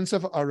students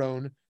of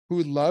Aaron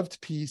who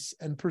loved peace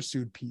and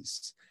pursued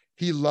peace.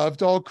 He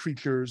loved all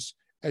creatures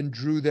and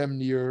drew them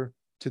near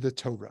to the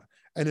Torah."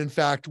 And in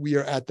fact, we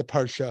are at the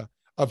Parsha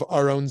of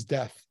Aaron's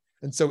death.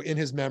 And so in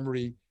his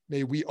memory,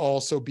 may we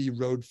also be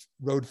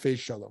Rodeif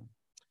Shalom.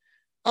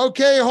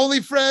 Okay, holy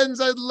friends,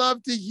 I'd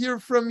love to hear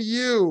from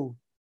you.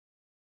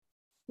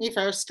 Me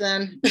first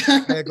then.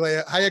 Hi,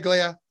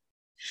 Aglaia.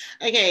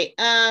 Okay.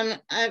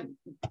 I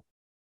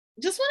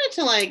just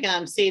wanted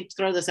to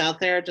throw this out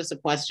there, just a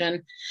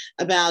question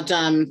about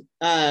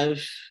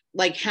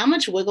like how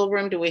much wiggle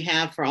room do we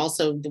have for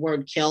also the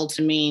word kill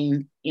to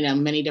mean,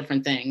 many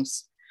different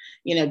things.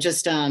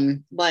 Just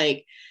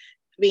like,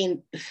 I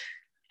mean,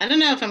 I don't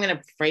know if I'm going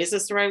to phrase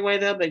this the right way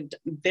though, but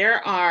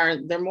there are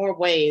more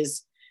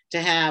ways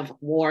to have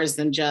wars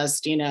than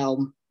just, a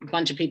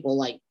bunch of people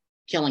like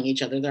killing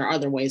each other. There are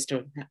other ways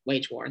to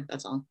wage war.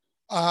 That's all.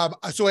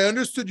 So I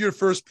understood your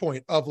first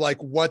point of like,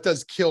 what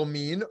does kill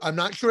mean? I'm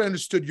not sure I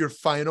understood your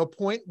final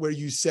point where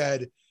you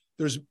said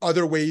there's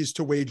other ways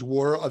to wage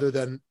war other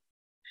than.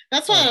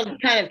 That's what I'm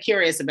kind of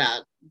curious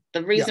about.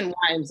 The reason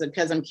why is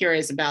because I'm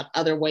curious about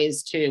other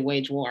ways to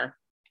wage war.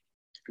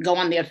 Go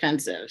on the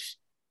offensive.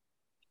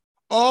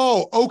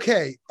 Oh,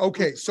 okay.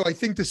 Okay. So I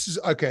think this is,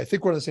 okay. I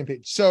think we're on the same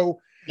page. So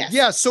yes.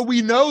 Yeah. So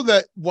we know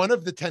that one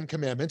of the 10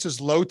 commandments is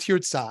lo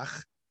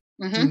tirtzach,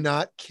 do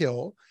not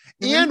kill.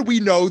 And we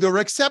know there are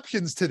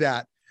exceptions to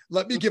that.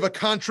 Let me give a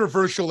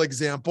controversial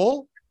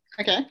example.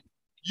 Okay.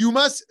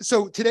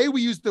 So today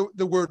we use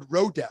the word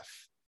Rodeif,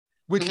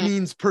 which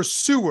means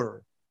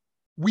pursuer.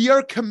 We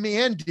are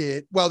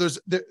commanded,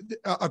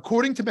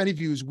 according to many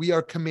views, we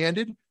are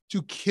commanded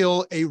to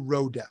kill a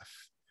Rodeif.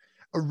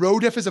 A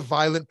Rodeif is a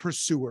violent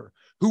pursuer.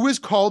 Who is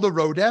called a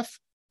Rodeif?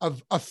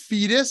 A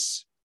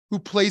fetus who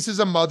places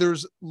a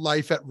mother's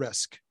life at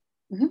risk.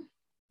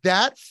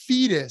 That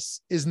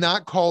fetus is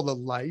not called a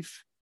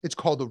life. It's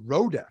called a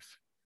Rodeif.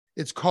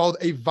 It's called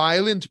a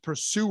violent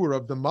pursuer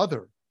of the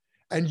mother.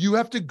 And you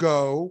have to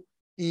go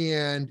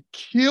and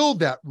kill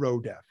that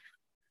Rodeif.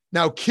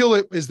 Now, kill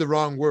it is the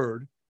wrong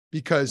word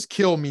because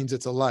kill means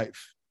it's a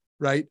life,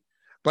 right?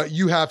 But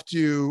you have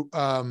to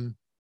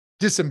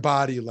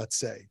disembody, let's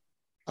say.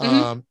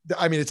 I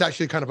mean, it's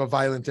actually kind of a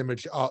violent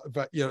image,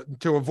 but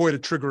to avoid a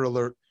trigger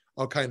alert,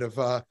 I'll kind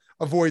of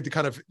avoid the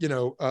kind of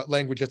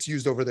language that's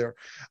used over there.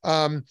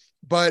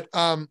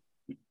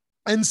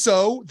 And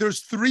so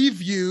there's three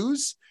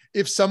views.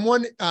 If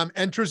someone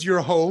enters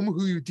your home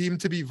who you deem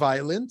to be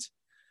violent,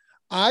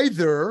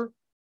 either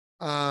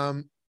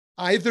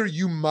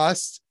you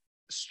must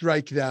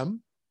strike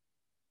them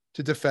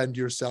to defend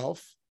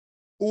yourself,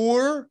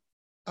 or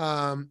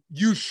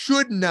you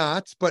should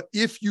not, but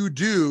if you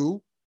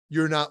do,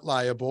 you're not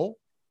liable,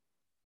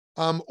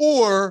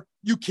 or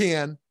you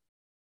can.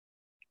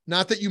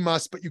 Not that you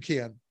must, but you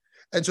can.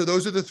 And so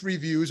those are the three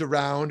views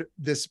around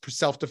this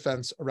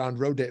self-defense around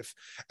Rodeif.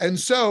 And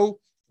so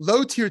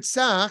lo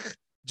tirtzach,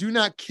 do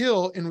not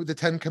kill, in the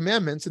 10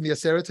 commandments in the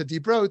Aseret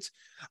HaDibrot,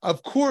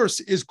 of course,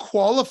 is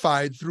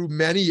qualified through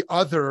many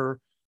other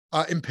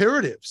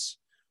imperatives.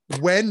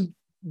 When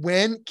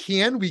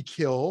can we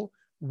kill?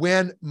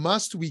 When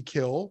must we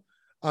kill?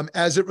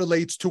 As it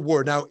relates to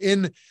war. Now,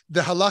 in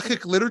the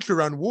halachic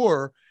literature on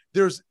war,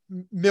 there's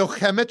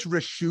milchemet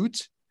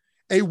reshut,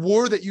 a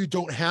war that you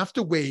don't have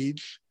to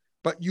wage,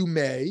 but you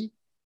may.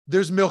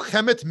 There's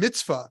milchemet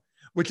mitzvah,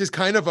 which is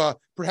kind of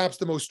perhaps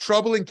the most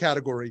troubling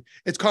category.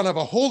 It's kind of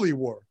a holy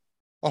war,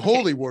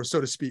 so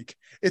to speak.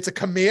 It's a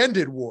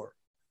commanded war.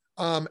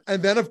 And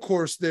then, of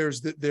course, there's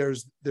the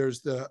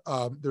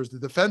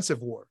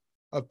defensive war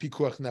of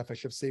pikuach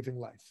nefesh, of saving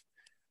life.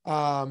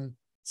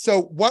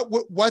 So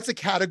what's a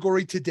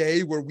category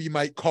today where we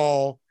might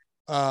call,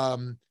 a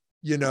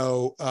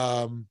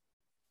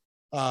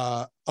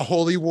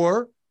holy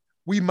war?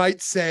 We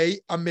might say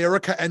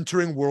America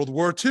entering World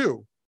War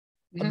II.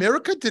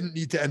 America didn't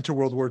need to enter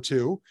World War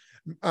II.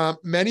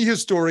 Many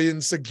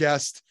historians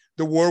suggest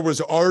the war was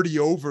already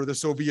over. The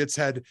Soviets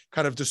had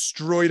kind of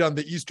destroyed on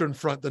the Eastern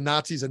Front the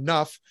Nazis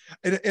enough.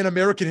 In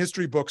American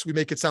history books, we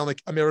make it sound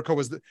like America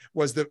was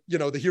the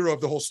hero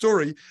of the whole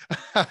story,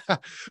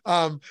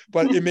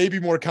 but it may be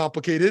more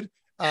complicated,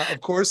 of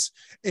course.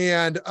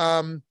 And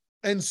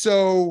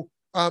so,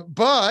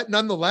 but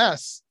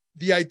nonetheless,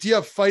 the idea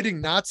of fighting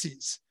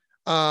Nazis,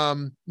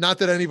 not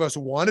that any of us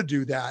want to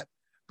do that,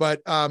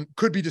 but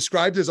could be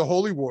described as a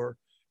holy war,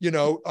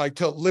 like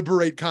to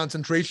liberate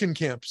concentration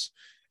camps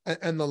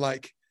and the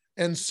like.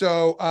 And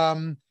so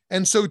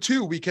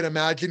too, we can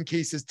imagine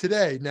cases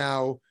today.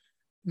 Now,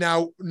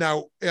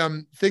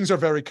 things are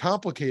very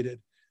complicated.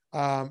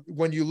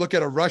 When you look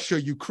at a Russia,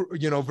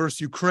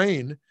 versus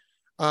Ukraine,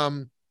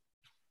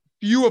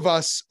 few of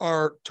us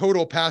are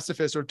total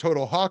pacifists or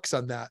total hawks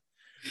on that.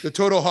 The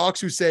total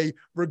hawks who say,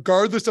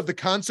 regardless of the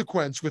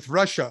consequence with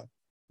Russia,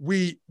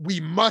 we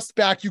must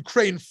back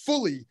Ukraine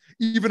fully,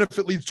 even if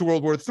it leads to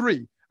World War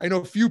III. I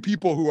know few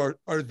people who are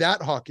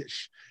that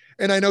hawkish.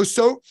 And I know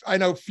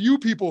few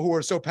people who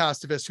are so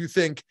pacifist who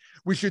think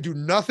we should do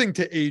nothing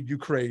to aid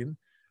Ukraine,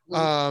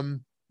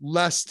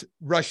 lest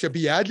Russia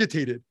be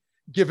agitated,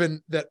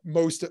 given that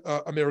most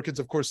Americans,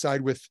 of course,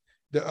 side with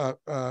the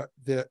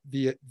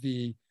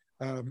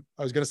I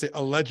was going to say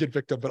alleged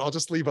victim, but I'll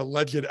just leave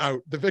alleged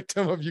out. The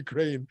victim of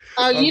Ukraine.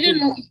 Oh, you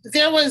didn't.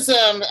 There was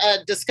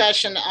a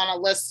discussion on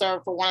a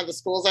listserv for one of the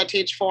schools I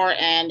teach for,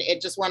 and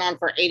it just went on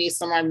for 80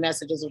 some odd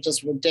messages of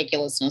just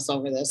ridiculousness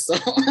over this. So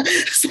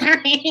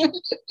sorry.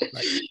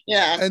 Right.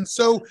 Yeah. And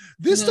so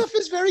this stuff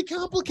is very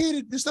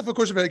complicated. This stuff, of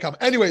course, is very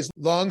complicated. Anyways,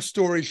 long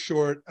story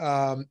short,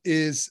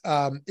 is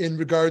in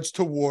regards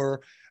to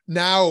war.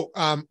 Now,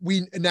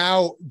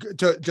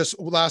 to just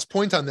last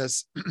point on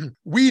this,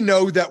 we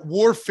know that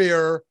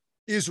warfare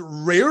is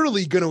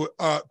rarely going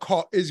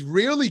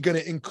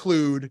to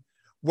include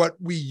what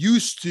we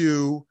used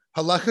to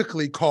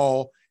halakhically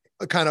call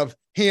a kind of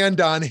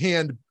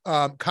hand-on-hand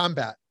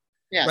combat,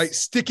 yes. Right?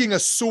 Sticking a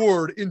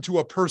sword into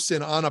a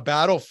person on a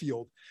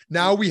battlefield.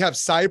 Now we have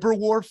cyber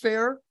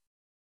warfare.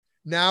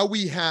 Now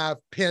we have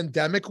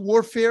pandemic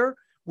warfare,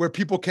 where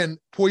people can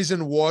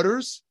poison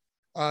waters.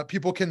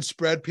 People can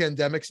spread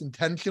pandemics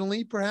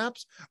intentionally,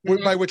 perhaps,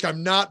 by which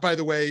I'm not, by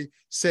the way,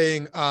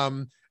 saying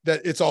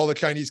that it's all a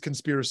Chinese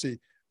conspiracy,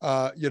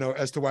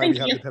 as to why we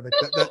have the pandemic.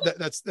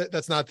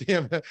 That's not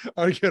the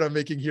argument I'm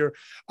making here.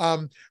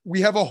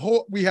 We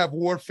have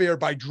warfare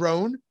by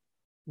drone.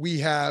 We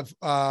have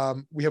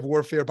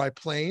warfare by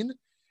plane.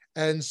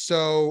 And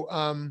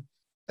so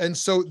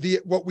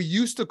what we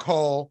used to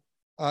call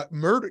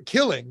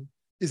killing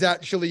is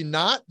actually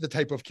not the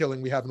type of killing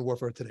we have in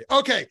warfare today.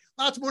 Okay,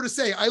 lots more to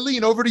say.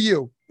 Eileen, over to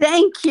you.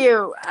 Thank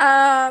you.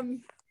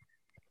 I'm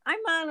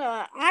on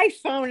an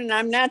iPhone and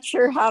I'm not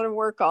sure how to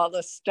work all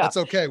this stuff. That's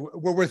okay.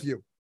 We're with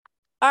you.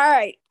 All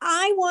right.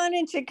 I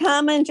wanted to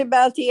comment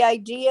about the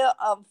idea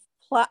of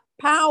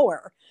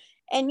power.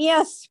 And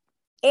yes,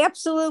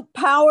 absolute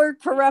power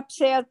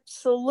corrupts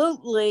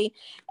absolutely.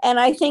 And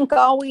I think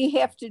all we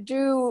have to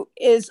do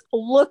is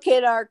look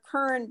at our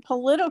current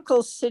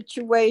political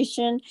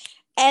situation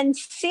and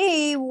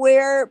see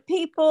where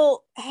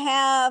people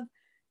have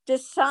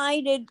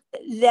decided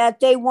that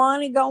they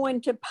want to go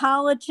into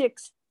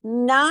politics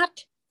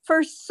not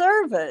for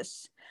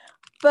service,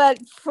 but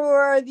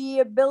for the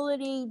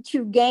ability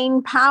to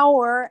gain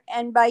power,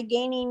 and by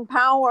gaining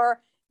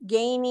power,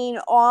 gaining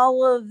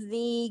all of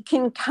the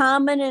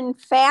concomitant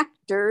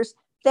factors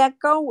that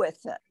go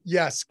with it.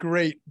 Yes,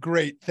 great.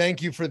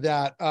 Thank you for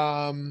that.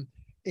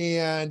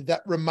 And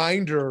that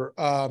reminder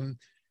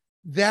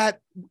that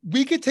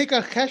we could take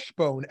a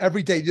cheshbon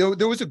every day.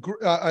 There was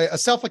a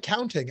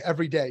self-accounting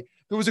every day.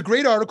 There was a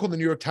great article in the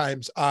New York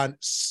Times on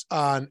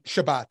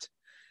Shabbat.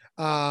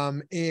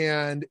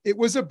 And it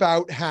was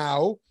about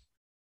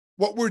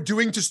what we're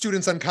doing to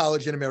students on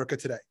college in America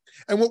today.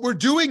 And what we're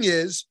doing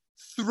is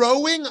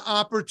throwing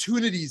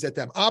opportunities at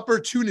them,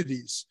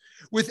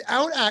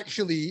 without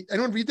actually,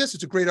 anyone read this?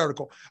 It's a great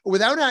article,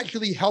 without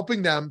actually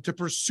helping them to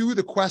pursue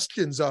the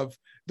questions of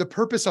the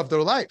purpose of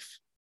their life.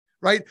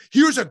 Right?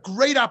 Here's a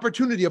great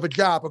opportunity of a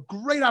job, a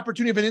great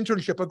opportunity of an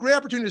internship, a great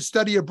opportunity to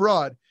study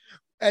abroad.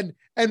 And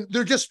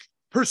they're just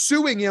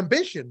pursuing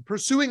ambition,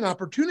 pursuing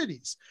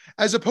opportunities,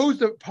 as opposed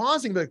to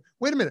pausing, like,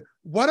 wait a minute,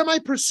 what am I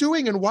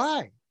pursuing and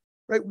why?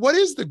 Right? What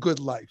is the good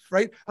life?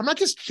 Right? I'm not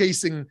just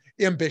chasing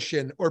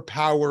ambition or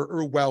power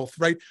or wealth,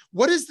 right?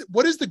 What is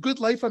the good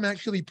life I'm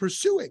actually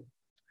pursuing?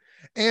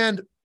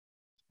 And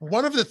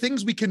one of the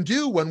things we can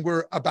do when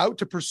we're about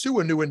to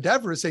pursue a new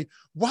endeavor is say,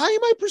 why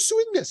am I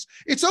pursuing this?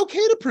 It's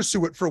okay to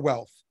pursue it for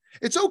wealth.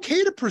 It's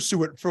okay to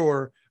pursue it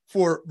for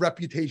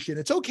reputation.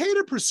 It's okay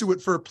to pursue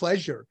it for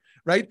pleasure,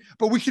 right?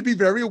 But we should be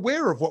very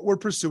aware of what we're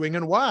pursuing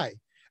and why.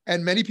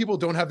 And many people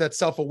don't have that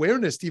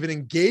self-awareness to even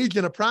engage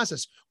in a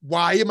process.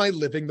 Why am I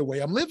living the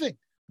way I'm living?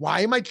 Why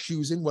am I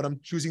choosing what I'm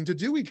choosing to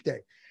do each day?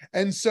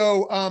 And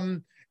so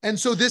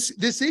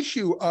this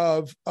issue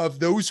of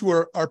those who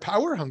are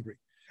power hungry,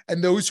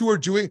 and those who are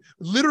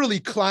literally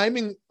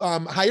climbing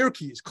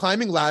hierarchies,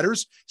 climbing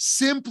ladders,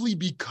 simply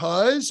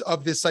because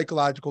of this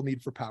psychological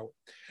need for power.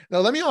 Now,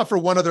 let me offer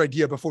one other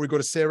idea before we go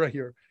to Sarah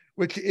here,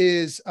 which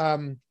is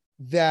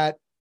that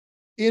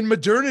in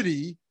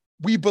modernity,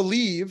 we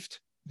believed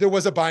there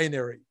was a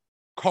binary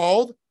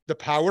called the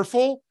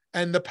powerful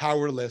and the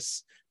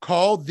powerless,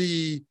 called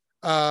the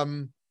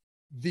rich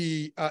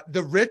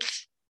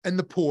and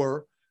the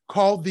poor,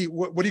 called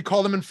what do you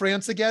call them in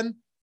France again?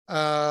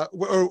 Or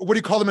what do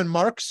you call them in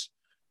Marx?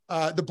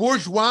 The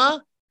bourgeois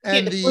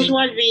and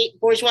the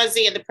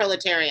bourgeoisie and the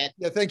proletariat.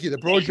 Yeah, thank you. The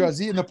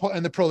bourgeoisie and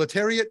the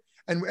proletariat.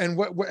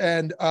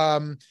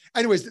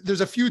 Anyways,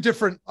 there's a few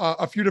different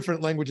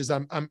languages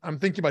I'm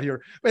thinking about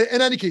here. But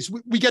in any case,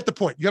 we get the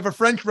point. You have a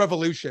French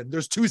Revolution.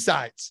 There's two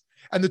sides,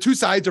 and the two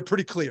sides are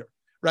pretty clear,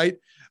 right?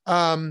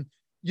 And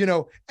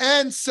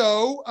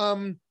so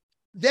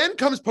then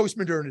comes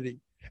postmodernity,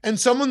 and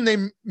someone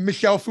named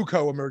Michel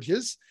Foucault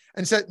emerges.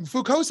 And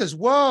Foucault says,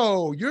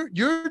 "Whoa,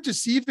 you're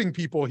deceiving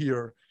people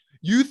here.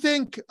 You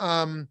think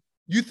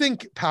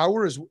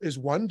power is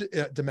one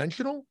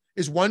dimensional,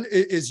 is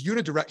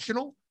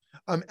unidirectional.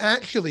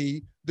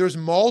 Actually, there's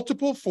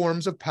multiple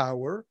forms of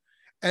power,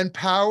 and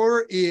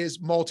power is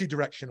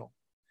multidirectional.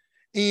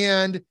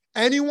 And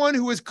anyone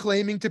who is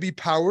claiming to be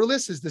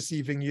powerless is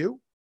deceiving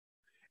you,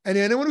 and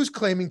anyone who's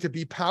claiming to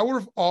be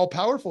all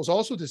powerful is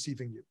also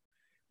deceiving you,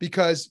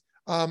 because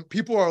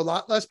people are a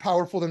lot less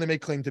powerful than they may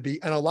claim to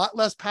be and a lot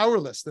less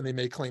powerless than they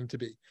may claim to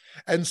be.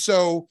 And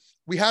so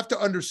we have to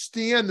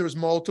understand there's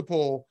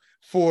multiple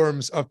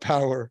forms of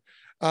power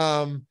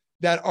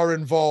that are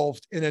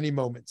involved in any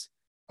moment.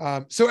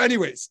 So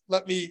anyways,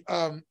 let me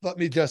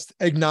just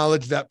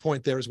acknowledge that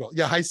point there as well.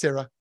 Yeah. Hi,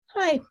 Sarah.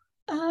 Hi.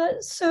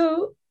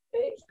 So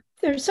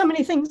there's so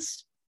many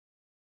things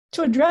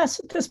to address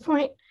at this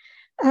point.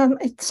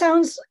 It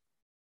sounds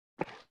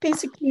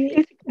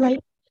basically like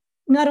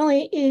not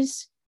only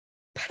is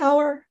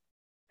power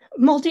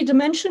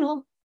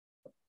multidimensional,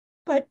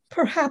 but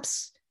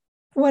perhaps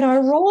what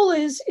our role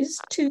is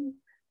to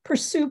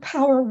pursue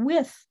power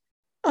with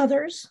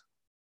others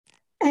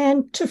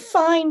and to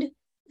find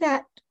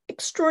that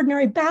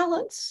extraordinary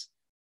balance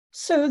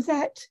so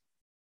that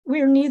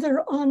we're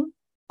neither on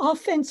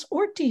offense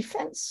or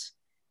defense,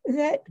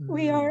 that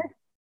we are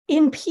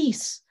in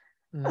peace,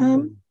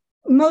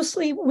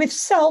 mostly with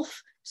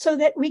self, so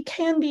that we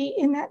can be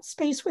in that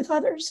space with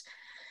others.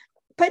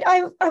 But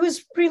I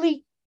was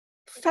really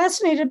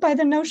fascinated by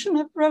the notion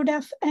of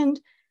Rodeif and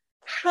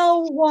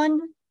how one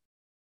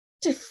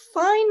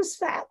defines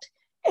that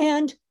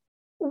and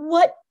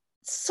what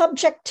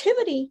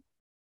subjectivity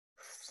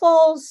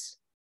falls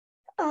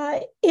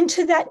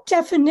into that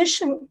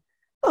definition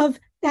of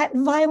that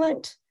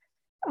violent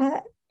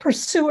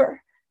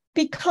pursuer,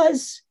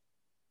 because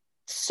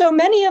so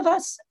many of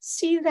us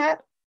see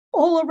that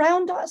all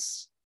around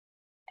us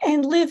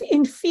and live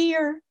in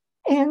fear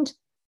and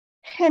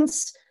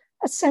hence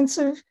a sense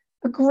of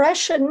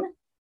aggression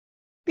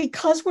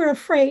because we're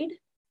afraid.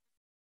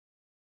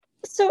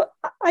 So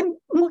I'm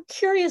more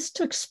curious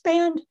to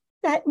expand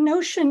that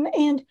notion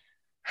and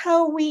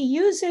how we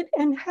use it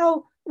and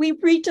how we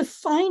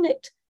redefine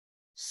it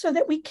so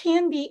that we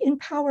can be in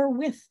power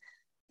with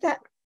that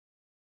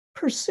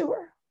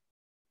pursuer.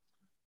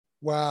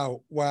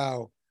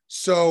 Wow.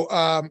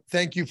 So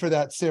thank you for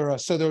that, Sarah.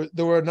 So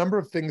there were a number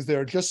of things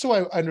there. Just so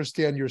I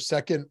understand your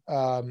second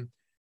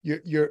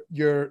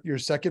your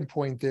second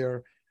point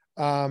there.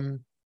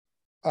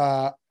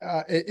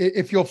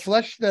 If you'll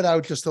flesh that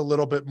out just a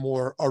little bit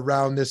more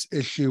around this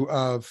issue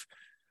of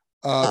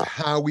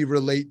how we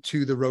relate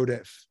to the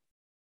Rodeif.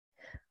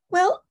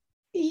 Well,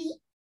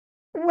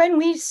 when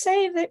we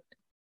say that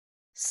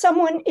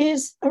someone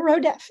is a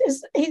Rodeif,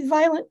 is a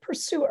violent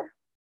pursuer,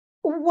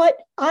 what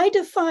I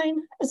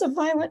define as a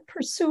violent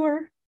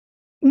pursuer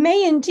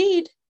may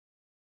indeed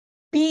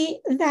be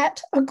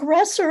that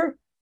aggressor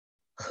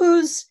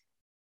whose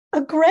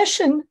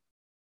aggression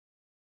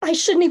I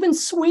shouldn't even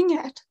swing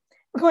at.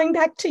 Going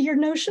back to your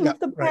notion of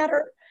the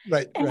batter.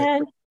 Right.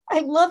 And I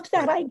loved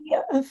that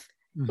idea of,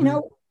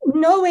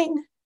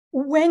 knowing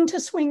when to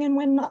swing and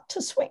when not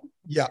to swing.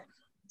 Yeah.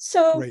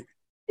 So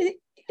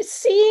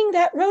seeing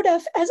that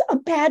Rodeif as a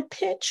bad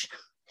pitch,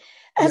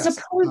 as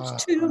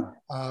opposed to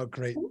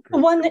great. the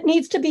one that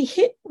needs to be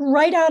hit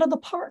right out of the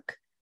park.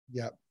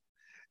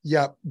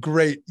 Yeah.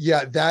 Great.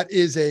 Yeah. That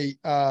is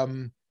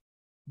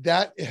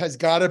that has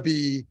got to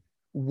be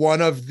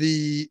one of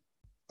the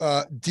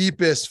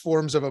deepest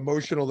forms of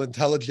emotional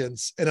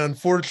intelligence. And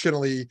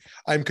unfortunately,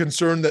 I'm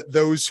concerned that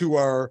those who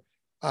are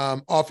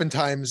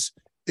oftentimes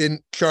in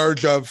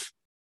charge of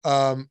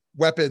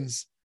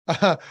weapons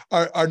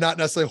are not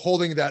necessarily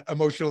holding that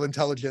emotional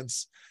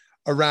intelligence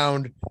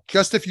around.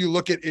 Just if you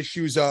look at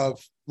issues of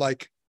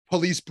like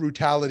police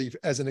brutality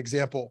as an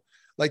example,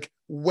 like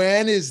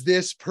when is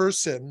this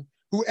person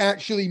who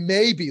actually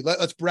may be,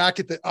 let's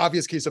bracket the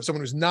obvious case of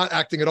someone who's not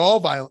acting at all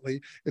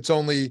violently, it's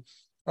only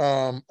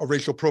a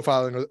racial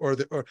profiling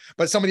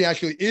but somebody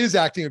actually is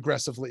acting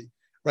aggressively,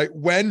 right?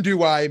 When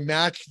do I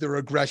match their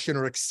aggression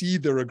or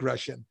exceed their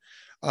aggression?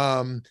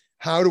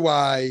 How do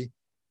I,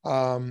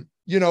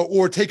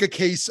 or take a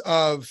case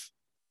of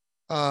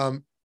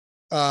an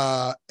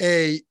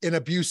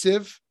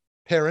abusive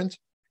parent,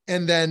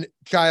 and then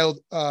child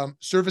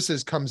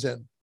services comes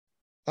in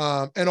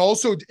and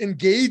also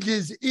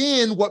engages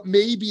in what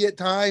may be at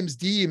times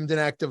deemed an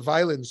act of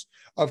violence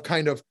of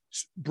kind of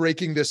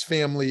breaking this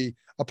family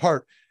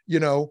apart,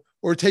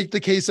 or take the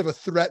case of a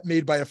threat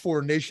made by a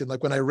foreign nation,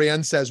 like when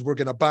Iran says, we're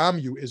going to bomb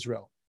you,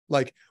 Israel.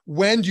 Like,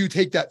 when do you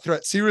take that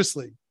threat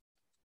seriously?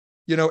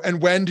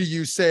 And when do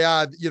you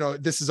say,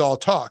 this is all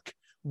talk?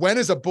 When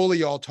is a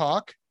bully all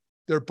talk?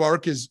 Their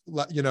bark is,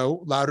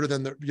 louder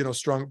than the,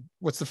 strong.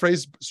 What's the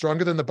phrase?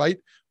 Stronger than the bite,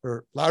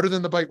 or louder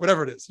than the bite,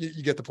 whatever it is.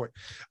 You get the point.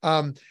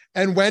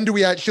 And when do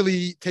we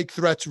actually take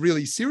threats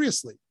really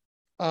seriously?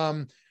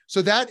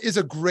 So that is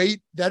a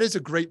great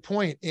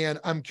point. And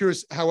I'm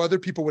curious how other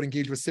people would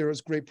engage with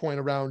Sarah's great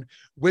point around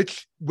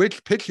which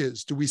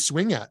pitches do we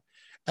swing at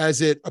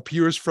as it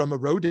appears from a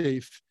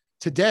Rodeif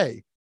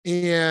today.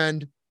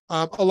 And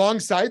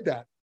alongside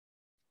that,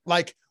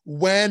 like,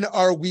 when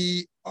are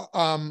we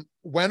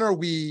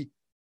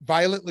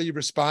violently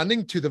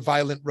responding to the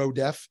violent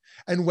Rodeif?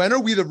 And when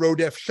are we the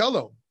Rodeif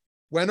Shalom?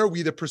 When are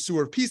we the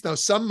pursuer of peace? Now,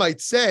 some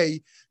might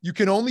say you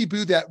can only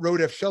be that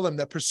Rodeif Shalom,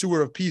 that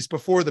pursuer of peace,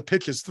 before the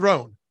pitch is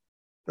thrown,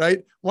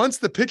 right? Once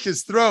the pitch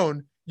is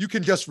thrown, you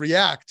can just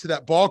react to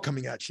that ball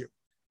coming at you,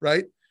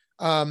 right?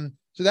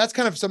 So that's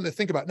kind of something to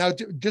think about. Now,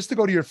 just to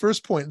go to your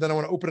first point, then I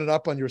want to open it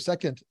up on your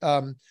second.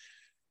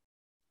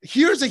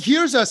 Here's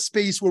a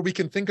space where we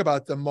can think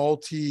about the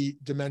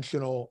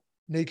multi-dimensional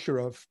nature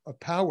of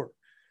power.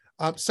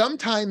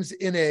 Sometimes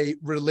in a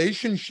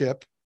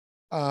relationship,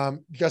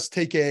 just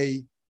take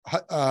a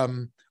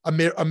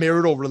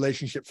marital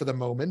relationship for the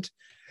moment,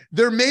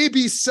 there may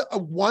be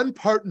one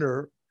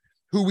partner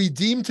who we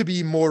deem to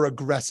be more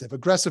aggressive.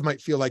 Aggressive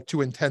might feel like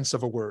too intense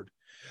of a word,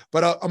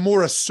 but a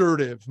more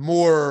assertive,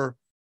 more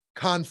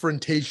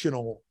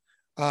confrontational.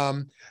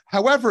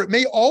 However, it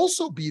may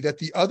also be that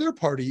the other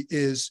party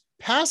is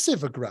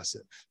passive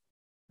aggressive,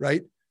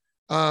 right?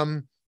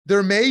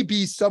 There may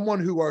be someone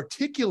who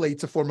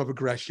articulates a form of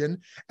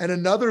aggression and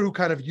another who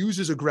kind of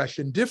uses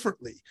aggression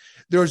differently.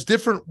 There's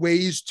different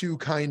ways to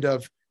kind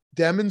of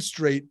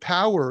demonstrate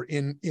power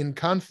in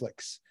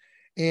conflicts,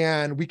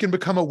 and we can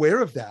become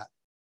aware of that,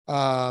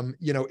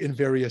 in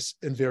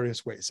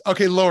various ways.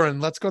 Okay, Lauren,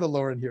 let's go to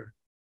Lauren here.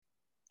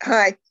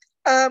 Hi.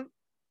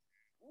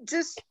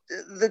 Just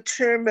the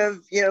term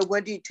of,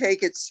 when do you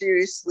take it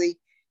seriously?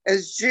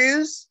 As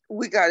Jews,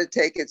 we got to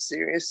take it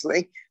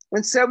seriously.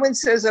 When someone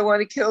says, I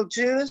want to kill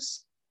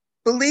Jews,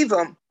 believe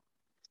them.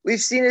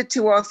 We've seen it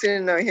too often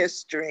in our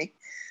history.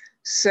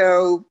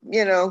 So,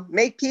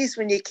 make peace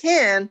when you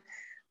can.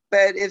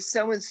 But if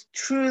someone's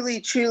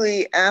truly,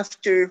 truly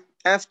after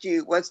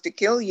you, wants to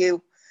kill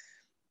you,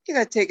 you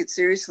got to take it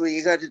seriously.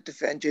 You got to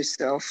defend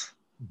yourself.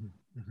 Mm-hmm.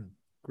 Mm-hmm.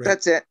 Great.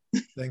 That's it.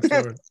 Thanks,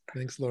 Lauren.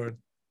 Thanks, Lauren.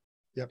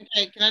 Yep.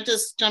 Okay, can I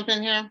just jump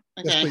in here?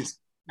 Okay. Yes, please.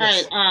 All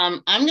yes. right.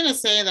 I'm going to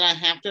say that I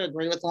have to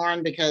agree with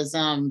Lauren because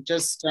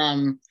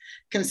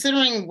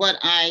considering where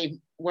I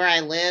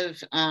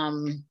live,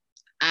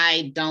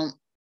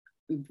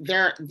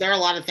 there are a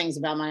lot of things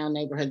about my own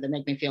neighborhood that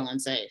make me feel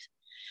unsafe.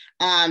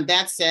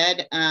 That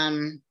said,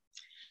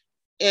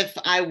 if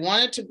I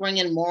wanted to bring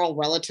in moral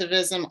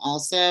relativism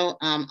also,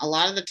 a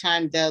lot of the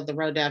time, though, the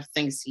Rodeif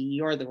thinks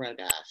you're the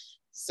Rodeif.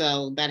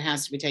 So that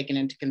has to be taken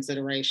into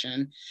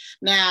consideration.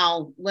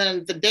 Now,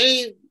 when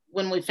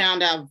we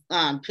found out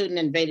Putin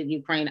invaded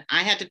Ukraine,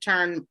 I had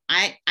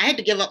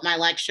to give up my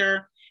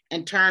lecture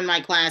and turn my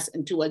class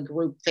into a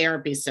group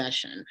therapy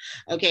session.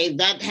 Okay,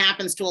 that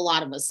happens to a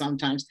lot of us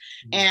sometimes.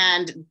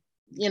 And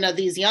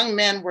these young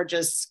men were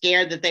just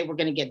scared that they were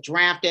going to get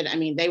drafted. I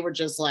mean, they were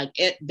just like,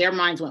 their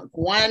minds went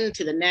one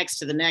to the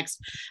next. And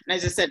I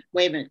just said,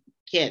 wait a minute,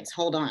 kids,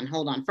 hold on.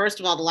 First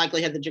of all, the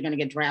likelihood that you're going to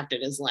get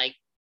drafted is like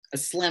a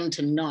slim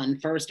to none,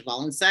 first of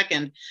all. And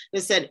second, they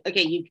said,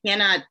 okay,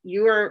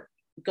 you are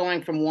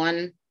going from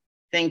one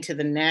thing to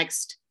the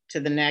next, to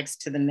the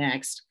next, to the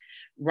next.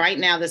 Right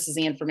now, this is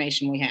the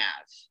information we have.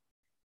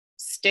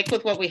 Stick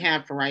with what we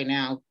have for right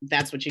now.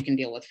 That's what you can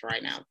deal with for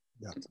right now.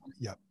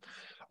 Yeah.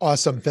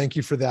 Awesome. Thank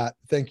you for that.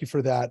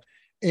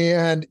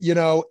 And,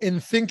 in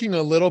thinking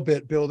a little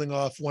bit, building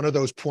off one of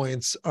those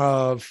points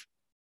of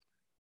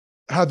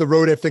how the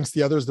Rodeif thinks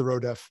the other is the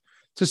Rodeif,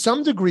 to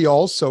some degree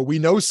also, we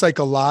know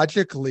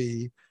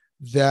psychologically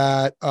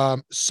that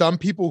some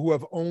people who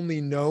have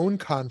only known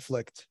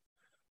conflict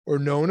or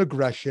known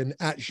aggression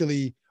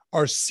actually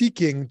are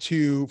seeking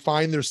to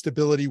find their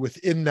stability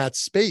within that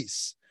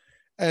space.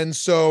 And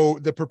so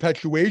the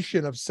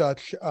perpetuation of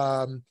such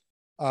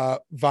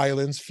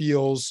violence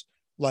feels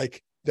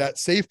like that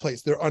safe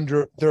place. They're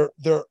under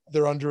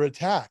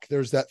attack.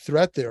 There's that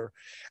threat there.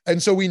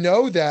 And so we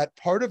know that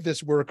part of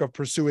this work of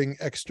pursuing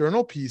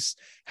external peace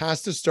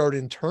has to start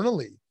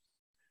internally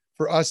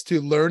for us to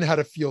learn how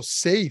to feel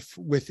safe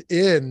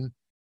within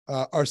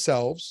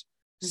ourselves,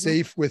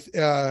 safe with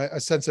a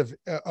sense of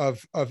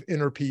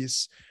inner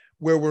peace,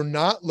 where we're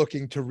not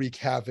looking to wreak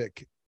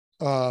havoc,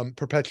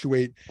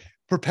 perpetuate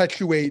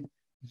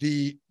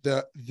the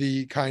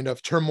kind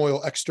of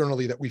turmoil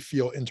externally that we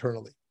feel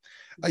internally.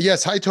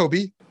 Yes. Hi,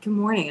 Toby. Good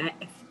morning.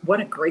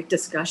 What a great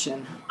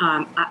discussion.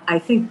 I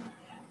think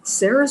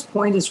Sarah's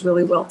point is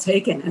really well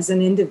taken. As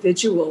an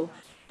individual,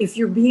 if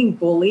you're being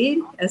bullied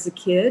as a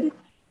kid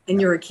and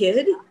you're a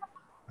kid,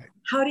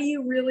 how do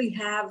you really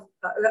have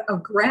a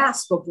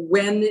grasp of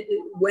when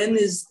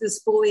is this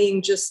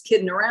bullying just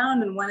kidding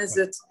around and when is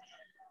it,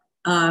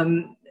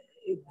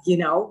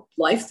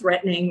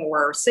 life-threatening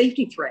or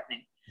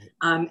safety-threatening?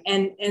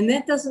 And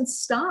that doesn't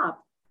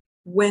stop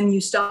when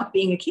you stop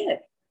being a kid.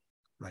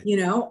 Right.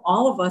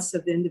 All of us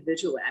have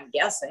individually, I'm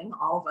guessing,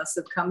 all of us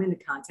have come into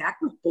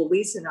contact with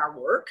bullies in our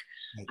work.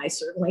 Right. I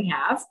certainly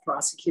have,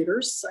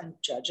 prosecutors and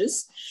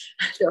judges,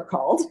 they're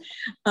called.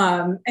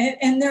 And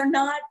they're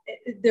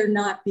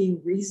not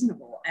being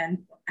reasonable. And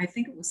I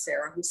think it was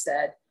Sarah who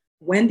said,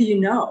 when do you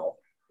know?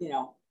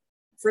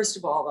 First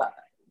of all,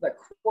 the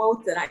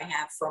quote that I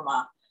have from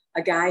a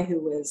guy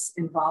who was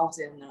involved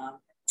in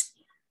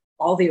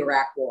all the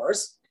Iraq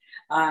wars,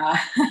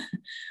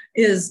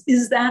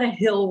 is that a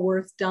hill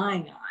worth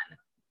dying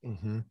on?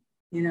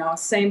 Mm-hmm.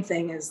 Same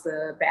thing as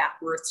the bat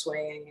worth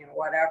swaying and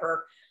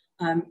whatever.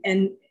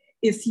 And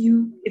if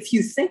you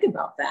think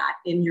about that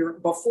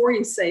before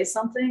you say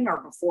something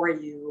or before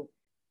you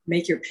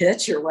make your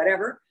pitch or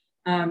whatever,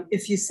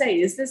 if you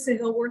say, is this a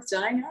hill worth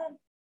dying on?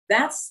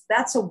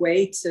 That's a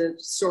way to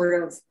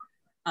sort of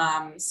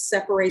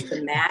separate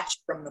the match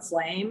from the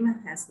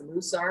flame, as the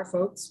Musar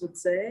folks would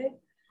say,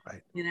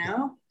 right? You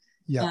know?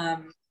 Yeah.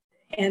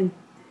 And,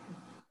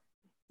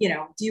 you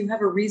know, do you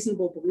have a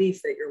reasonable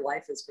belief that your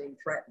life is being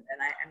threatened?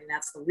 And I mean,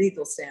 that's the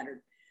legal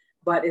standard,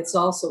 but it's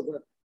also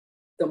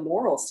the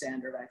moral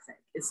standard, I think.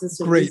 Is this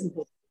a Great.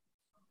 reasonable?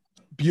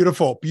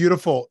 Beautiful,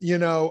 beautiful.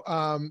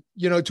 To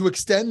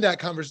extend that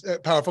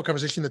powerful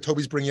conversation that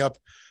Toby's bringing up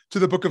to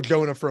the book of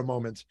Jonah for a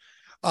moment.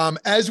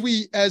 As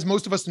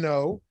most of us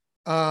know,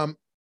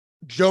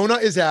 Jonah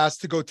is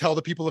asked to go tell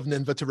the people of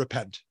Nineveh to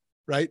repent,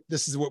 right?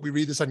 This is what we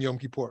read this on Yom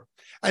Kippur.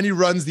 And he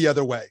runs the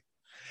other way.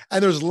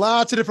 And there's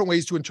lots of different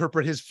ways to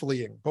interpret his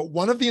fleeing. But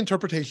one of the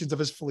interpretations of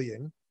his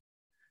fleeing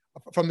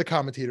from the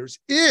commentators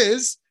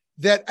is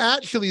that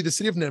actually the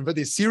city of Nineveh,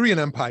 the Assyrian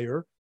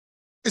Empire,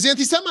 is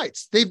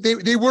anti-Semites.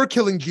 They were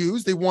killing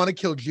Jews. They want to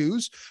kill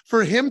Jews.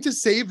 For him to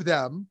save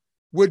them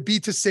would be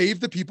to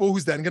save the people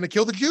who's then going to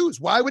kill the Jews.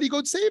 Why would he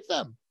go save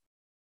them?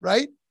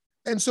 Right?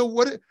 And so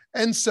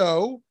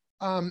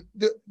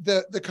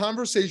the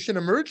conversation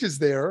emerges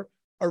there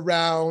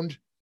around,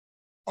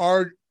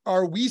 are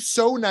we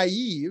so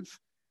naive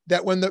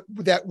that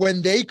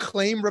when they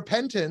claim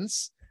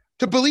repentance,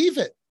 to believe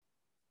it,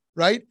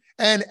 right?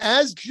 And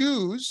as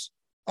Jews,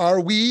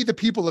 are we the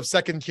people of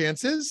second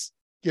chances?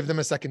 Give them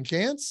a second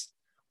chance?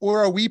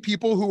 Or are we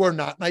people who are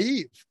not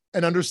naive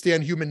and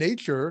understand human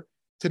nature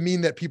to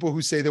mean that people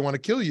who say they want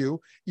to kill you,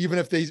 even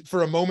if they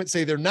for a moment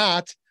say they're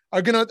not,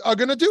 are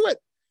gonna do it?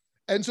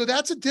 And so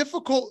that's a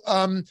difficult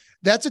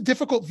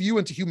view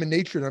into human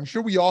nature. And I'm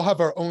sure we all have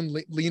our own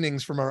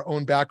leanings from our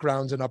own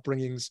backgrounds and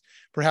upbringings.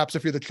 Perhaps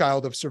if you're the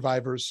child of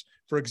survivors,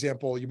 for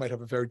example, you might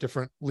have a very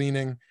different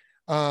leaning.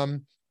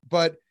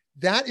 But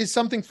that is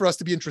something for us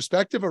to be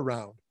introspective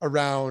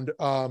around.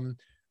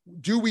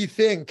 Do we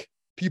think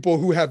people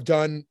who have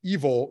done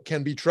evil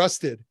can be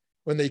trusted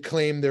when they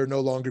claim they're no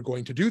longer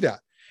going to do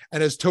that?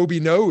 And as Toby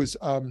knows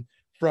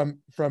from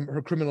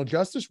her criminal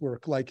justice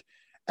work, like,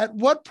 at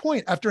what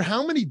point, after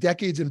how many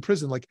decades in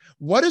prison, like,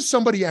 what does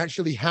somebody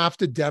actually have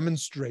to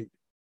demonstrate,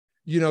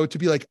 to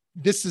be like,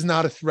 this is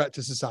not a threat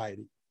to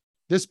society?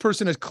 This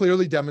person has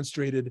clearly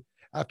demonstrated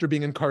after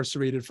being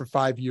incarcerated for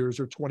 5 years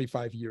or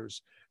 25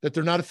 years that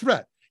they're not a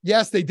threat.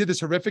 Yes, they did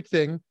this horrific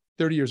thing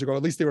 30 years ago.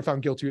 At least they were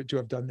found guilty to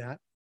have done that.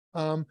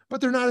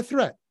 But they're not a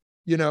threat,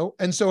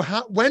 And so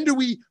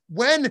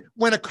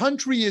when a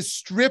country is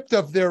stripped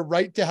of their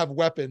right to have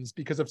weapons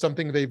because of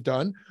something they've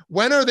done,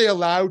 when are they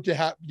allowed to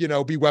have,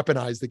 be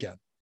weaponized again?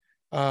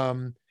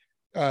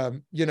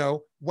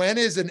 When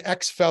is an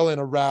ex-felon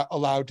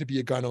allowed to be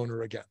a gun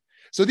owner again?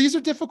 So these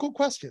are difficult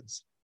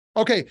questions.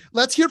 Okay,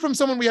 let's hear from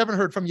someone we haven't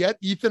heard from yet,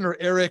 Ethan or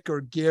Eric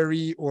or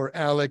Gary or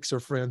Alex or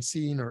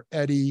Francine or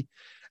Eddie,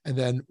 and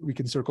then we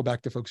can circle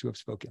back to folks who have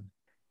spoken.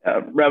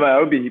 Rabbi, I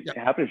would be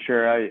happy to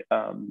share. I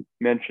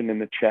mentioned in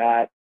the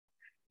chat,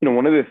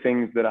 one of the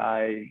things that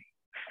I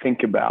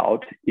think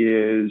about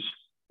is,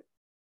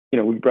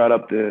 we brought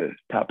up the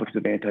topics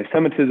of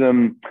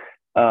anti-Semitism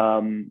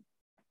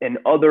and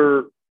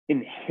other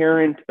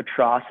inherent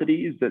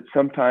atrocities that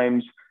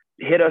sometimes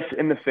hit us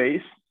in the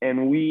face,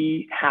 and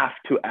we have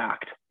to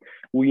act.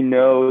 We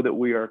know that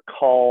we are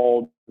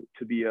called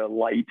to be a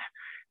light,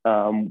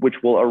 which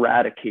will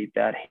eradicate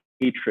that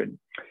hatred.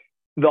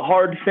 The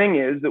hard thing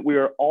is that we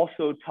are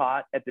also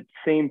taught at the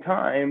same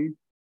time,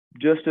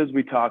 just as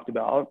we talked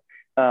about,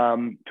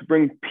 to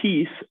bring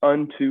peace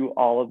unto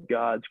all of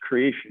God's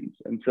creations.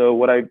 And so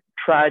what I've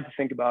tried to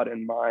think about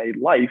in my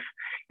life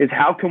is,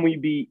 how can we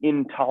be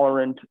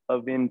intolerant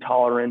of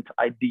intolerant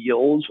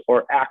ideals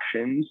or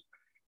actions,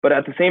 but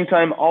at the same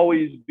time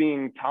always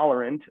being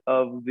tolerant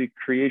of the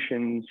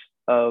creations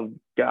of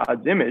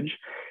God's image,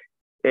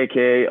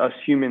 aka us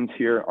humans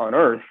here on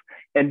earth.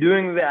 And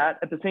doing that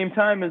at the same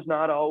time is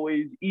not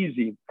always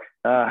easy.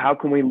 How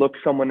can we look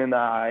someone in the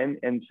eye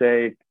and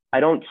say, I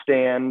don't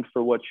stand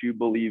for what you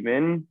believe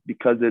in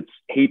because it's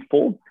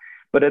hateful,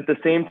 but at the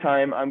same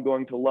time, I'm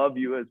going to love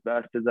you as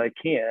best as I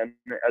can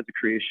as a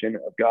creation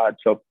of God.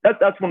 So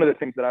that's one of the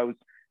things that I was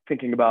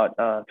thinking about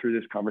through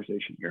this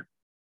conversation here.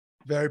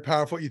 Very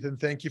powerful, Ethan.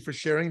 Thank you for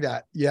sharing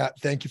that. Yeah,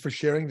 thank you for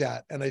sharing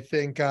that. And I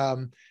think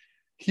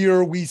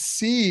here we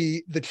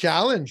see the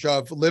challenge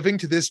of living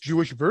to this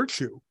Jewish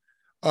virtue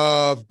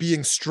of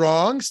being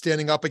strong,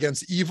 standing up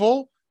against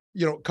evil,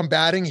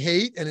 combating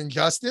hate and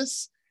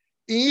injustice,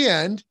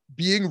 and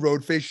being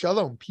Rodeif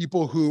Shalom,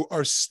 people who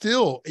are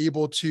still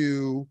able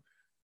to,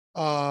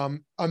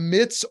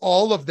 amidst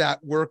all of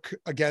that work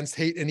against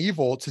hate and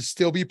evil, to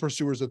still be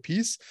pursuers of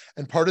peace.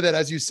 And part of that,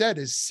 as you said,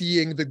 is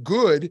seeing the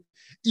good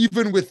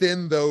even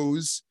within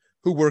those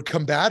who were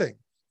combating.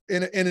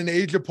 In an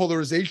age of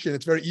polarization,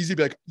 it's very easy to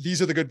be like,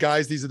 these are the good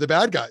guys, these are the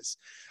bad guys.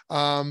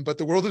 But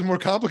the world is more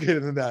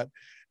complicated than that.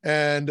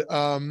 And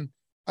one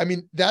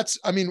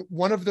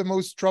of the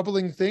most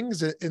troubling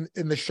things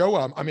in the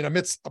Shoah,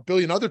 amidst a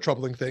billion other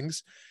troubling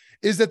things,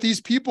 is that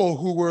these people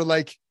who were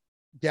like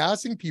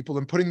gassing people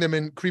and putting them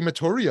in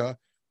crematoria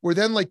were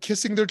then like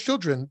kissing their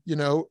children,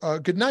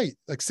 good night,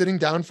 like sitting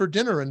down for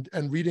dinner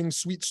and reading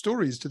sweet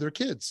stories to their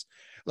kids.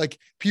 Like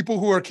people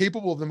who are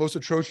capable of the most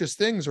atrocious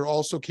things are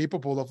also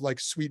capable of like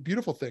sweet,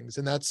 beautiful things.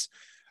 And that's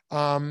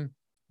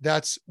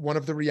one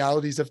of the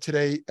realities of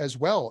today as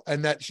well.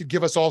 And that should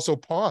give us also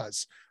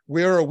pause.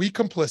 Where are we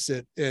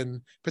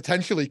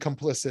potentially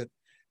complicit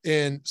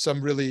in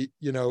some really,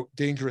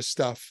 dangerous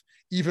stuff,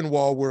 even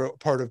while we're a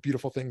part of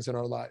beautiful things in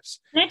our lives?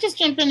 Can I just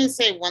jump in and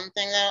say one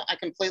thing though? I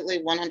completely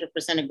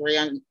 100%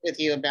 agree with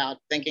you about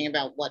thinking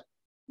about what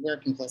we're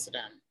complicit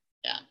in.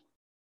 Yeah.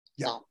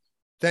 So.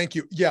 Thank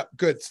you. Yeah,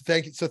 good.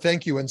 So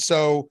thank you. And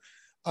so,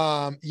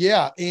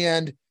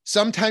 and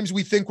sometimes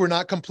we think we're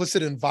not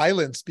complicit in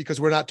violence because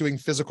we're not doing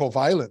physical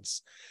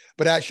violence,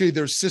 but actually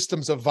there's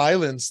systems of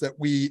violence that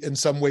we in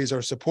some ways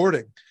are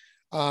supporting.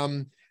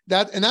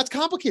 That's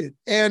complicated.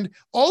 And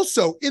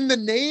also in the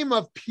name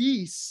of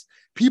peace,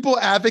 people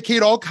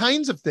advocate all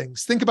kinds of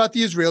things. Think about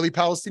the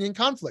Israeli-Palestinian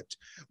conflict.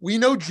 We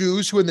know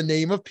Jews who in the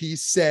name of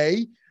peace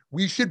say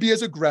we should be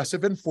as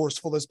aggressive and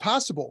forceful as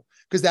possible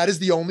because that is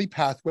the only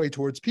pathway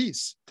towards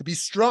peace, to be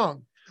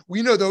strong.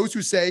 We know those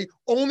who say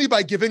only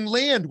by giving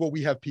land will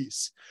we have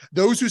peace.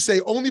 Those who say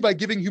only by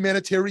giving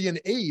humanitarian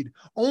aid,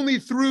 only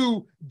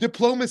through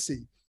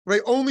diplomacy,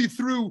 right? Only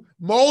through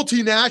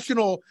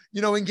multinational,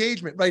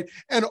 engagement, right?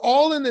 And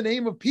all in the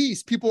name of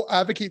peace, people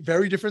advocate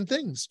very different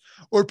things.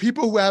 Or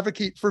people who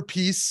advocate for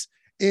peace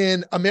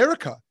in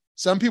America.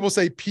 Some people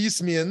say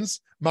peace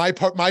means my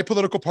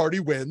political party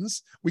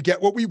wins. We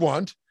get what we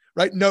want.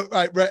 Right? No,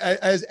 right,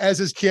 as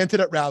is chanted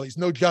at rallies,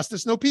 no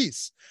justice, no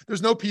peace.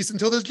 There's no peace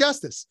until there's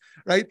justice,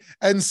 right?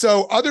 And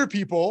so other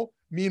people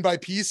mean by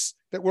peace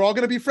that we're all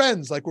going to be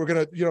friends, like we're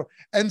going to,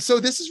 and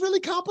so this is really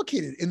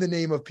complicated in the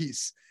name of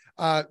peace.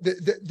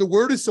 The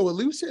word is so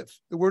elusive.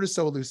 The word is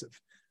so elusive.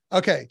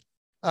 Okay.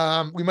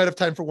 We might have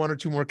time for one or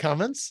two more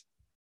comments,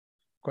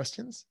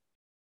 questions.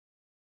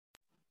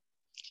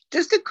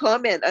 Just a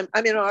comment.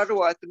 I'm in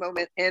Ottawa at the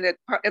moment, and in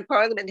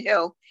Parliament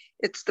Hill,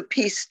 it's the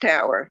Peace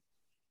Tower.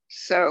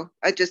 So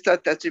I just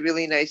thought that's a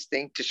really nice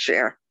thing to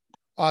share.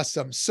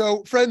 Awesome.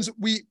 So friends,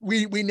 we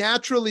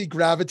naturally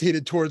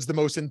gravitated towards the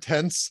most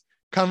intense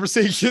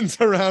conversations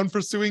around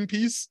pursuing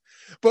peace,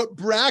 but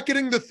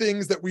bracketing the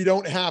things that we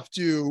don't have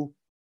to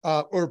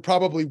or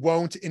probably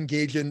won't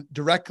engage in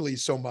directly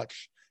so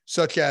much,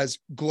 such as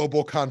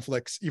global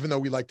conflicts, even though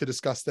we like to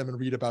discuss them and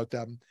read about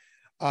them,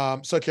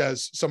 such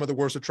as some of the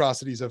worst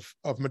atrocities of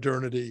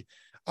modernity.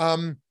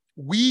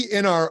 We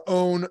in our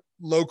own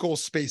local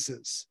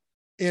spaces,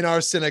 in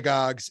our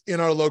synagogues, in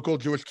our local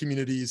Jewish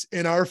communities,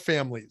 in our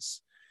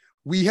families,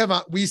 we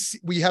have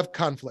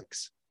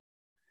conflicts.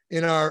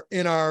 In our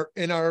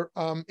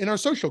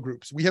social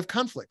groups, we have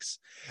conflicts,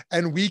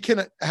 and we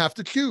can have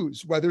to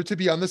choose whether to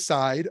be on the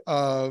side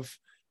of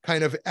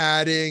kind of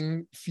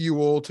adding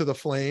fuel to the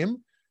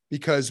flame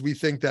because we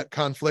think that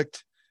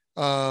conflict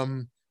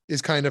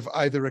is kind of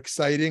either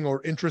exciting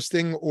or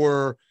interesting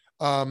or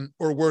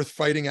worth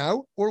fighting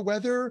out, or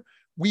whether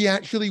we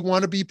actually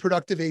want to be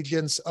productive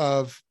agents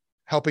of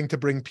helping to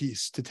bring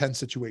peace to tense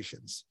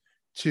situations,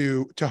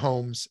 to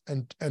homes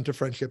and to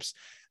friendships.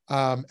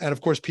 And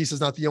of course, peace is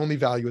not the only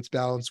value, it's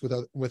balanced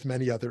with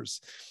many others.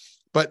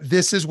 But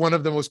this is one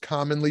of the most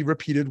commonly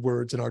repeated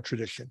words in our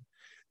tradition,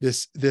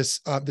 this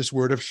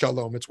word of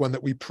shalom. It's one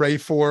that we pray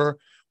for,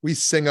 we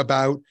sing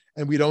about,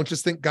 and we don't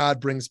just think God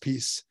brings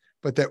peace,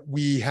 but that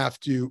we have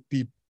to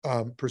be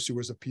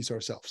pursuers of peace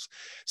ourselves.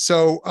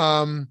 So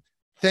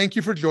thank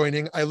you for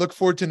joining. I look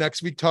forward to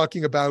next week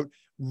talking about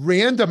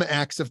random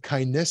acts of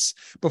kindness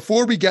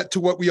before we get to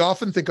what we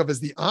often think of as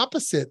the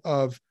opposite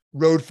of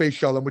Rodeif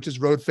Shalom, which is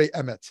Rodeif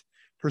Emet,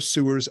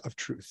 pursuers of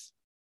truth.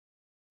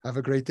 Have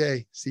a great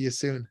day. See you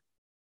soon.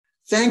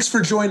 Thanks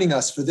for joining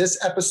us for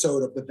this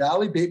episode of the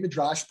Valley Beit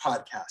Midrash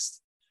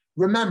podcast.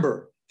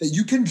 Remember that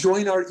you can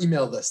join our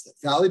email list at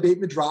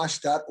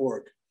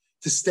valleybeitmidrash.org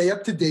to stay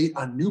up to date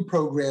on new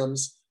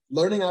programs,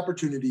 learning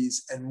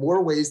opportunities, and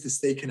more ways to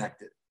stay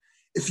connected.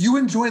 If you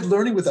enjoyed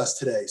learning with us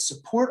today,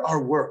 support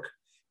our work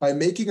by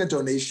making a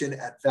donation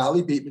at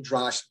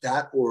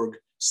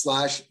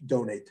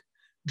valleybeitmidrash.org/donate.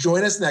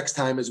 Join us next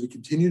time as we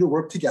continue to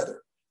work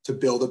together to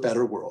build a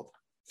better world.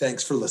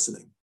 Thanks for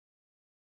listening.